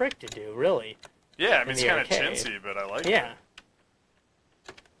decent trick to do, really. Yeah, I mean, in it's the kind of arcade. chintzy, but I like Yeah. it.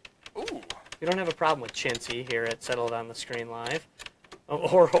 Ooh. We don't have a problem with chintzy here at Settled on the Screen Live,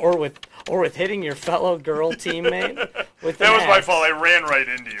 or with hitting your fellow girl teammate with the That was my axe. fault. I ran right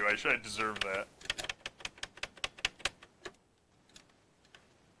into you. I deserve that.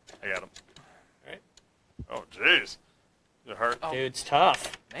 I got him. Right. Oh, jeez. The heart. Oh, Dude's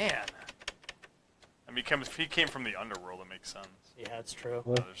tough. man. I mean, if he came from the underworld, it makes sense. Yeah, that's true.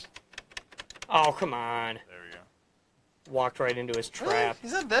 Others. Oh, come on. There we go. Walked right into his Really? trap.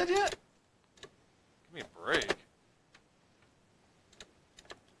 He's not dead yet? Give me a break.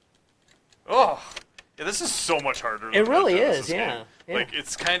 Oh, yeah, this is so much harder than It the really Genesis is, yeah, game. yeah. Like,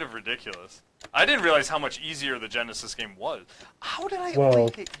 it's kind of ridiculous. I didn't realize how much easier the Genesis game was. How did I Well,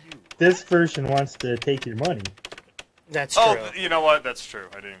 only hit you? This version wants to take your money. That's Oh, true. you know what? That's true.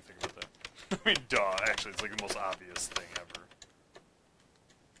 I didn't even think about that. I mean, duh. Actually, it's like the most obvious thing ever.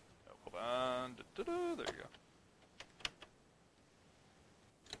 Oh, hold on. Da-da-da. There you go.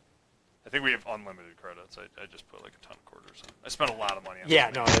 I think we have unlimited credits. I just put like a ton of quarters in. I spent a lot of money on Yeah,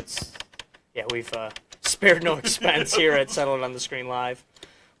 this no, thing. it's we've spared no expense here at Settled on the Screen Live.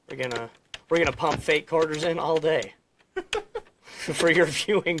 We're gonna pump fake quarters in all day for your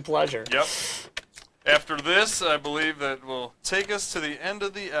viewing pleasure. Yep. After this, I believe that will take us to the end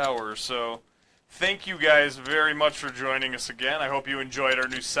of the hour. So, thank you guys very much for joining us again. I hope you enjoyed our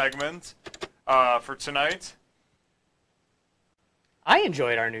new segment. for tonight. I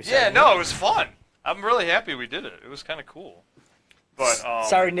enjoyed our new Yeah, segment. no, it was fun. I'm really happy we did it. It was kind of cool. But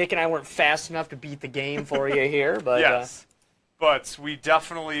Sorry, Nick and I weren't fast enough to beat the game for you here, but yes. But we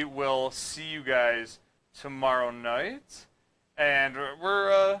definitely will see you guys tomorrow night. And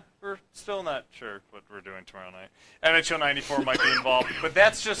we're still not sure what we're doing tomorrow night. NHL 94 might be involved, but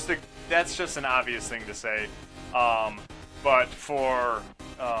that's just an obvious thing to say. But for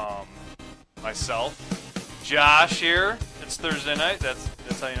myself, Josh here, it's Thursday night. That's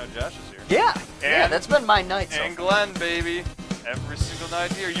how you know Josh is here. yeah, that's been my night. And Glenn, baby, every single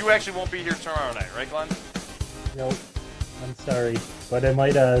night here. You actually won't be here tomorrow night, right, Glenn? Nope. I'm sorry, but I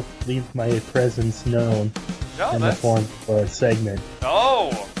might leave my presence known No, in the form of a segment. Oh.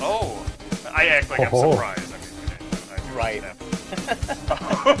 I act like I'm Oh. surprised. I knew Right.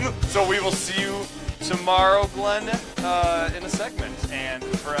 So we will see you tomorrow, Glenn, in a segment. And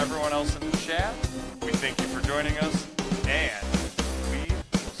for everyone else in the chat, we thank you for joining us, and we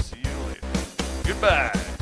will see you later. Goodbye.